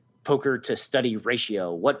like poker to study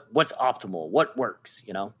ratio. What's optimal? What works,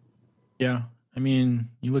 Yeah. I mean,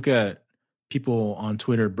 you look at people on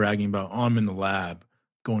Twitter bragging about, "Oh, I'm in the lab,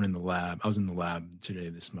 going in the lab. I was in the lab today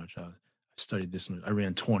this much. I studied this much. I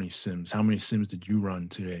ran 20 sims. How many sims did you run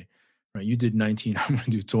today?" Right? You did 19. I'm going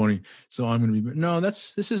to do 20. So I'm going to be, no,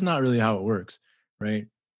 this is not really how it works, right?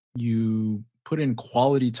 You put in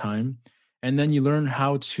quality time and then you learn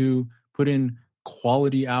how to put in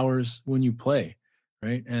quality hours when you play,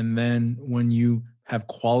 right? And then when you have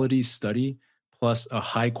quality study plus a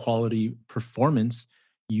high quality performance,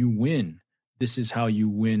 you win. This is how you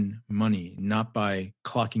win money, not by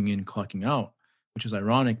clocking in, clocking out, which is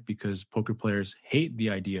ironic because poker players hate the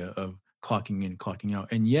idea of clocking in, clocking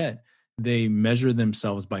out. And yet they measure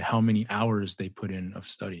themselves by how many hours they put in of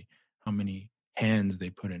study, how many hands they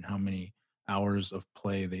put in, how many hours of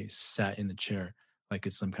play they sat in the chair, like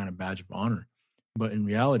it's some kind of badge of honor. But in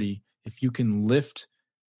reality, if you can lift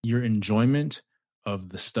your enjoyment of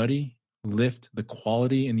the study, lift the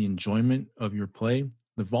quality and the enjoyment of your play,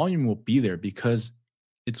 the volume will be there because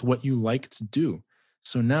it's what you like to do.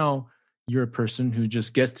 So now you're a person who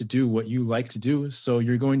just gets to do what you like to do. So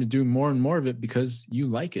you're going to do more and more of it because you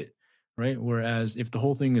like it, right? Whereas if the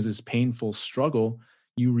whole thing is this painful struggle,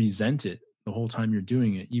 you resent it the whole time you're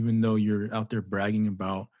doing it, even though you're out there bragging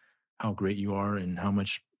about how great you are and how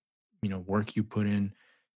much, work you put in.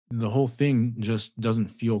 The whole thing just doesn't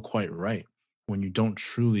feel quite right. when you don't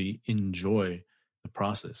truly enjoy the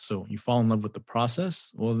process. So you fall in love with the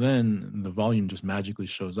process, well, then the volume just magically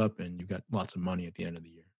shows up and you got lots of money at the end of the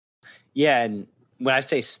year. Yeah. And when I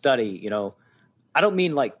say study, I don't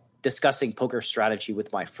mean like discussing poker strategy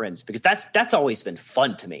with my friends, because that's always been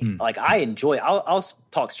fun to me. Like I enjoy, I'll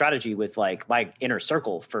talk strategy with like my inner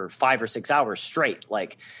circle for 5 or 6 hours straight,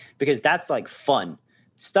 like, because that's like fun.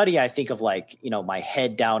 Study, I think of like, my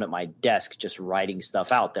head down at my desk, just writing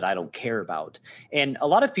stuff out that I don't care about. And a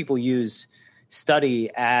lot of people use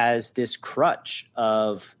study as this crutch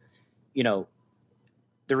of, the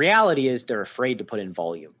reality is they're afraid to put in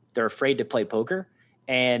volume. They're afraid to play poker.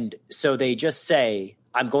 And so they just say,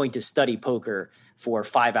 I'm going to study poker for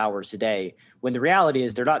 5 hours a day, when the reality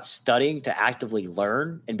is they're not studying to actively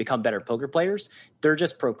learn and become better poker players. They're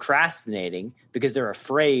just procrastinating because they're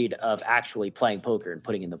afraid of actually playing poker and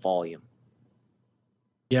putting in the volume.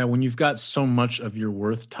 Yeah, when you've got so much of your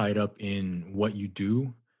worth tied up in what you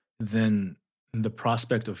do, then the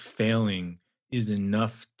prospect of failing is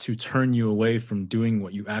enough to turn you away from doing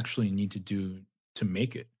what you actually need to do to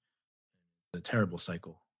make it. It's a terrible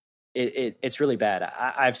cycle. It's really bad.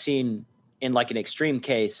 I've seen in like an extreme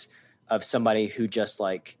case of somebody who just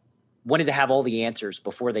like wanted to have all the answers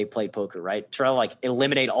before they played poker, right? Try to like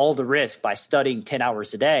eliminate all the risk by studying 10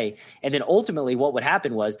 hours a day. And then ultimately what would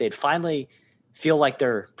happen was they'd finally feel like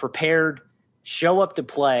they're prepared, show up to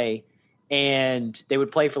play, and they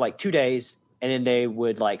would play for like 2 days, and then they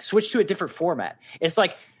would like switch to a different format. It's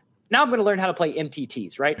like, now I'm going to learn how to play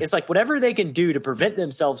MTTs, right? It's like whatever they can do to prevent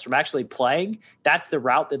themselves from actually playing, that's the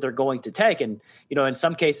route that they're going to take. And, in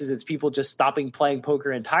some cases, it's people just stopping playing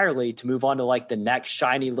poker entirely to move on to like the next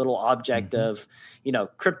shiny little object of,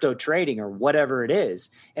 crypto trading or whatever it is.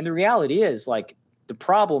 And the reality is like the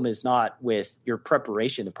problem is not with your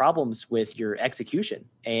preparation. The problem's with your execution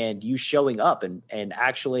and you showing up and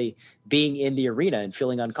actually being in the arena and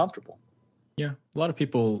feeling uncomfortable. Yeah, a lot of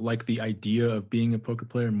people like the idea of being a poker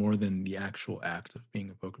player more than the actual act of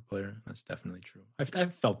being a poker player. That's definitely true.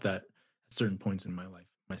 I've felt that at certain points in my life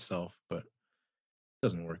myself, but it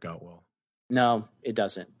doesn't work out well. No, it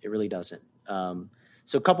doesn't. It really doesn't.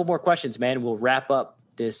 So a couple more questions, man. We'll wrap up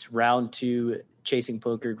this round 2 Chasing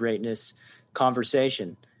Poker Greatness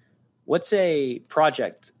conversation. What's a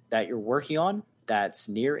project that you're working on that's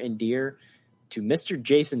near and dear to Mr.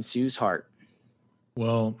 Jason Su's heart?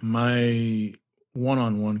 Well, my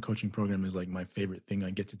one-on-one coaching program is like my favorite thing I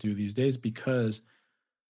get to do these days, because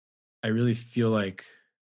I really feel like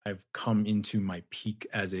I've come into my peak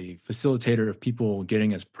as a facilitator of people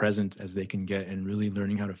getting as present as they can get and really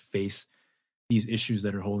learning how to face these issues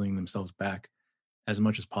that are holding themselves back as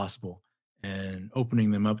much as possible and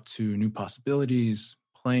opening them up to new possibilities,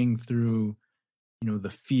 playing through, the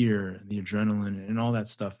fear, the adrenaline, and all that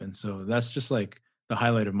stuff. And so that's just like the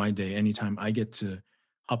highlight of my day. Anytime I get to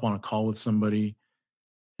hop on a call with somebody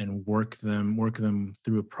and work them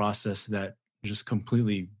through a process that just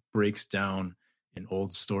completely breaks down an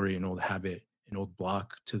old story, an old habit, an old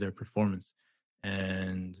block to their performance,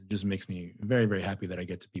 and just makes me very, very happy that I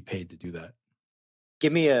get to be paid to do that.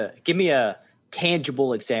 Give me a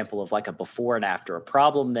tangible example of like a before and after, a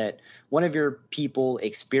problem that one of your people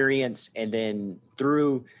experience, and then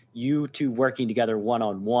through you two working together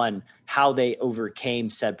one-on-one, how they overcame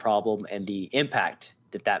said problem and the impact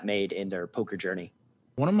that made in their poker journey.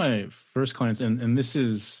 One of my first clients, and this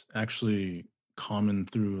is actually common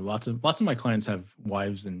through lots of my clients have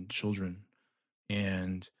wives and children,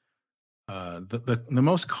 and the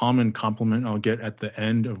most common compliment I'll get at the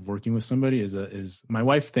end of working with somebody is my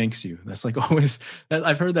wife thanks you. That's like always,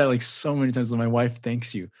 I've heard that like so many times, my wife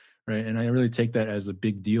thanks you, right? And I really take that as a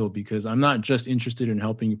big deal, because I'm not just interested in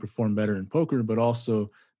helping you perform better in poker, but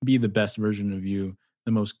also be the best version of you,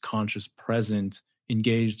 the most conscious, present,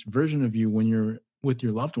 engaged version of you when you're with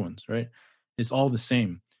your loved ones, right? It's all the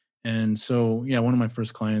same. And so, yeah, one of my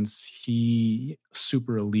first clients, he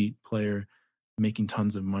super elite player, making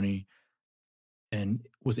tons of money, and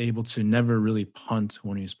was able to never really punt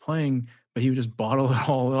when he was playing, but he would just bottle it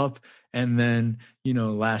all up and then,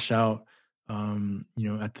 lash out,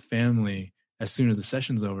 at the family as soon as the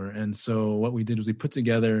session's over. And so what we did was we put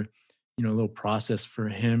together, a little process for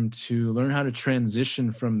him to learn how to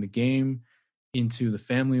transition from the game into the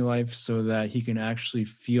family life so that he can actually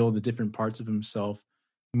feel the different parts of himself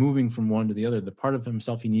moving from one to the other. The part of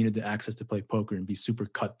himself he needed to access to play poker and be super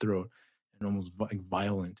cutthroat and almost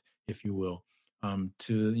violent, if you will,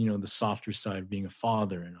 to, the softer side of being a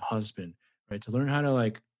father and a husband, right? To learn how to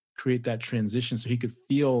like create that transition so he could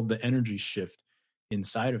feel the energy shift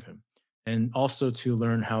inside of him. And also to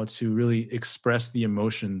learn how to really express the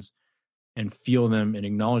emotions and feel them and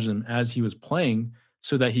acknowledge them as he was playing,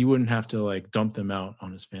 so that he wouldn't have to like dump them out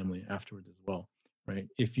on his family afterwards as well, right?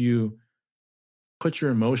 If you put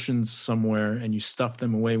your emotions somewhere and you stuff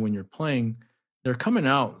them away when you're playing, they're coming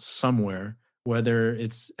out somewhere, whether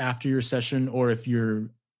it's after your session or if you're,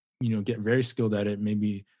 get very skilled at it,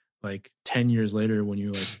 maybe like 10 years later when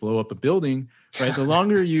you like blow up a building, right? The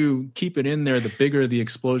longer you keep it in there, the bigger the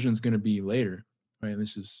explosion is going to be later, right? And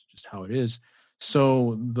this is just how it is.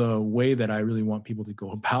 So the way that I really want people to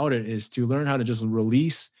go about it is to learn how to just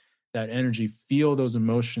release that energy, feel those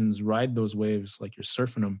emotions, ride those waves like you're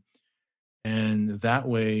surfing them. And that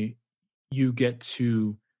way you get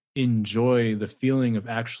to enjoy the feeling of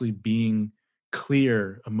actually being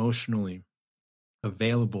clear emotionally,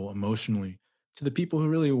 available emotionally to the people who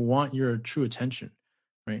really want your true attention,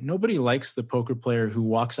 right? Nobody likes the poker player who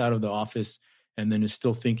walks out of the office and then is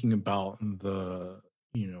still thinking about the,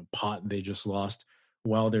 pot they just lost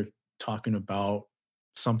while they're talking about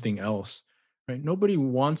something else, right? Nobody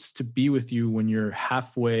wants to be with you when you're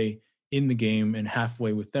halfway in the game and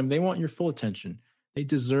halfway with them. They want your full attention. They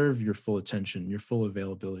deserve your full attention, your full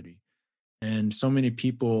availability. And so many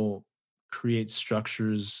people create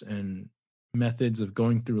structures and methods of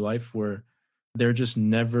going through life where they're just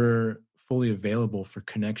never fully available for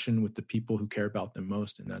connection with the people who care about them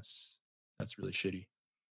most. And that's really shitty.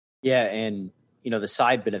 Yeah. And, the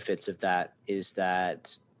side benefits of that is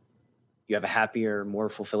that you have a happier, more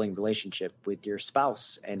fulfilling relationship with your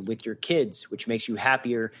spouse and with your kids, which makes you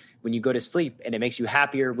happier when you go to sleep. And it makes you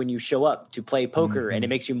happier when you show up to play poker. Mm-hmm. And it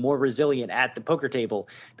makes you more resilient at the poker table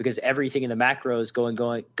because everything in the macro is going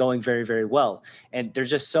very, very well. And there's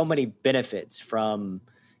just so many benefits from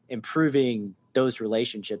improving those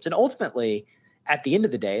relationships. And ultimately, at the end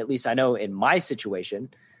of the day, at least I know in my situation,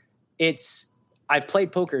 I've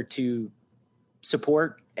played poker to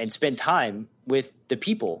support and spend time with the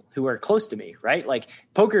people who are close to me, right? Like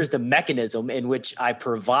poker is the mechanism in which I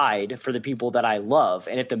provide for the people that I love.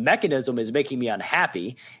 And if the mechanism is making me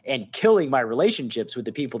unhappy and killing my relationships with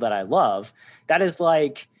the people that I love, that is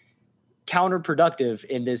like counterproductive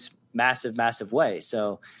in this massive, massive way.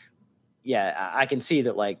 So yeah, I can see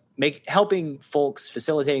that like helping folks,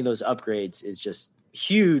 facilitating those upgrades is just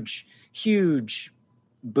huge, huge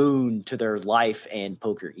boon to their life and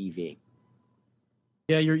poker EV.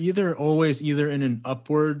 Yeah, you're always either in an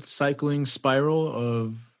upward cycling spiral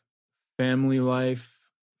of family life,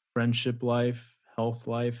 friendship life, health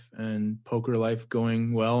life, and poker life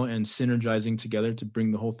going well and synergizing together to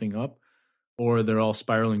bring the whole thing up, or they're all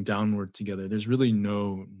spiraling downward together. There's really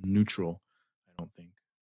no neutral, I don't think.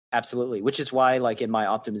 Absolutely, which is why like in my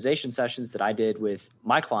optimization sessions that I did with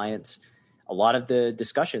my clients, a lot of the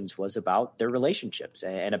discussions was about their relationships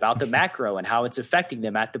and about the macro and how it's affecting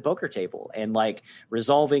them at the poker table. And like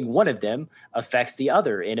resolving one of them affects the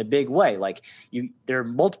other in a big way. Like there are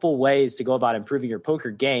multiple ways to go about improving your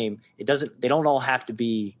poker game. They don't all have to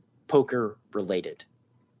be poker related.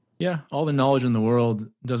 Yeah. All the knowledge in the world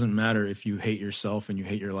doesn't matter if you hate yourself and you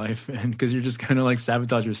hate your life, and because you're just going to like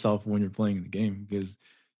sabotage yourself when you're playing the game because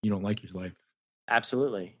you don't like your life.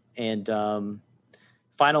 Absolutely. And,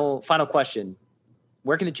 Final question.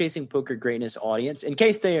 Where can the Chasing Poker Greatness audience, in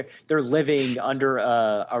case they're living under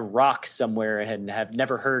a rock somewhere and have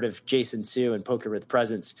never heard of Jason Su and Poker with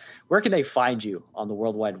Presence, where can they find you on the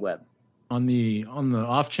World Wide Web? On the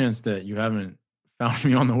off chance that you haven't found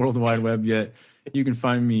me on the World Wide Web yet, you can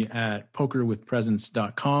find me at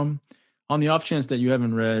pokerwithpresence.com. On the off chance that you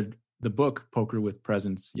haven't read the book Poker with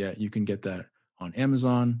Presence yet, you can get that on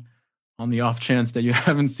Amazon. On the off chance that you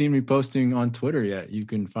haven't seen me posting on Twitter yet, you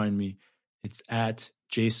can find me. It's at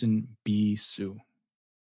Jason B. Su.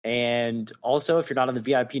 And also, if you're not on the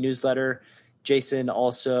VIP newsletter, Jason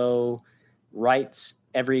also writes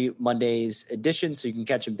every Monday's edition, so you can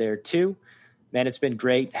catch him there too. Man, it's been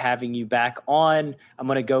great having you back on. I'm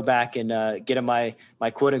going to go back and get in my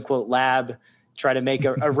quote-unquote lab, try to make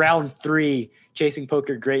a round 3 Chasing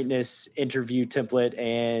Poker Greatness interview template,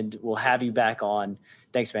 and we'll have you back on.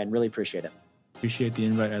 Thanks, man. Really appreciate it. Appreciate the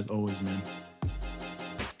invite as always, man.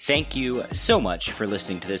 Thank you so much for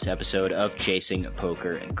listening to this episode of Chasing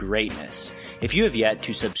Poker Greatness. If you have yet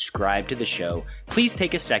to subscribe to the show, please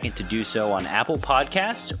take a second to do so on Apple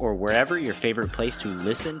Podcasts or wherever your favorite place to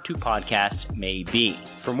listen to podcasts may be.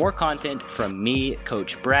 For more content from me,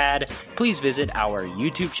 Coach Brad, please visit our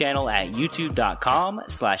YouTube channel at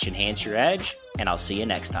youtube.com/enhanceyouredge, and I'll see you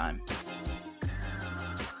next time.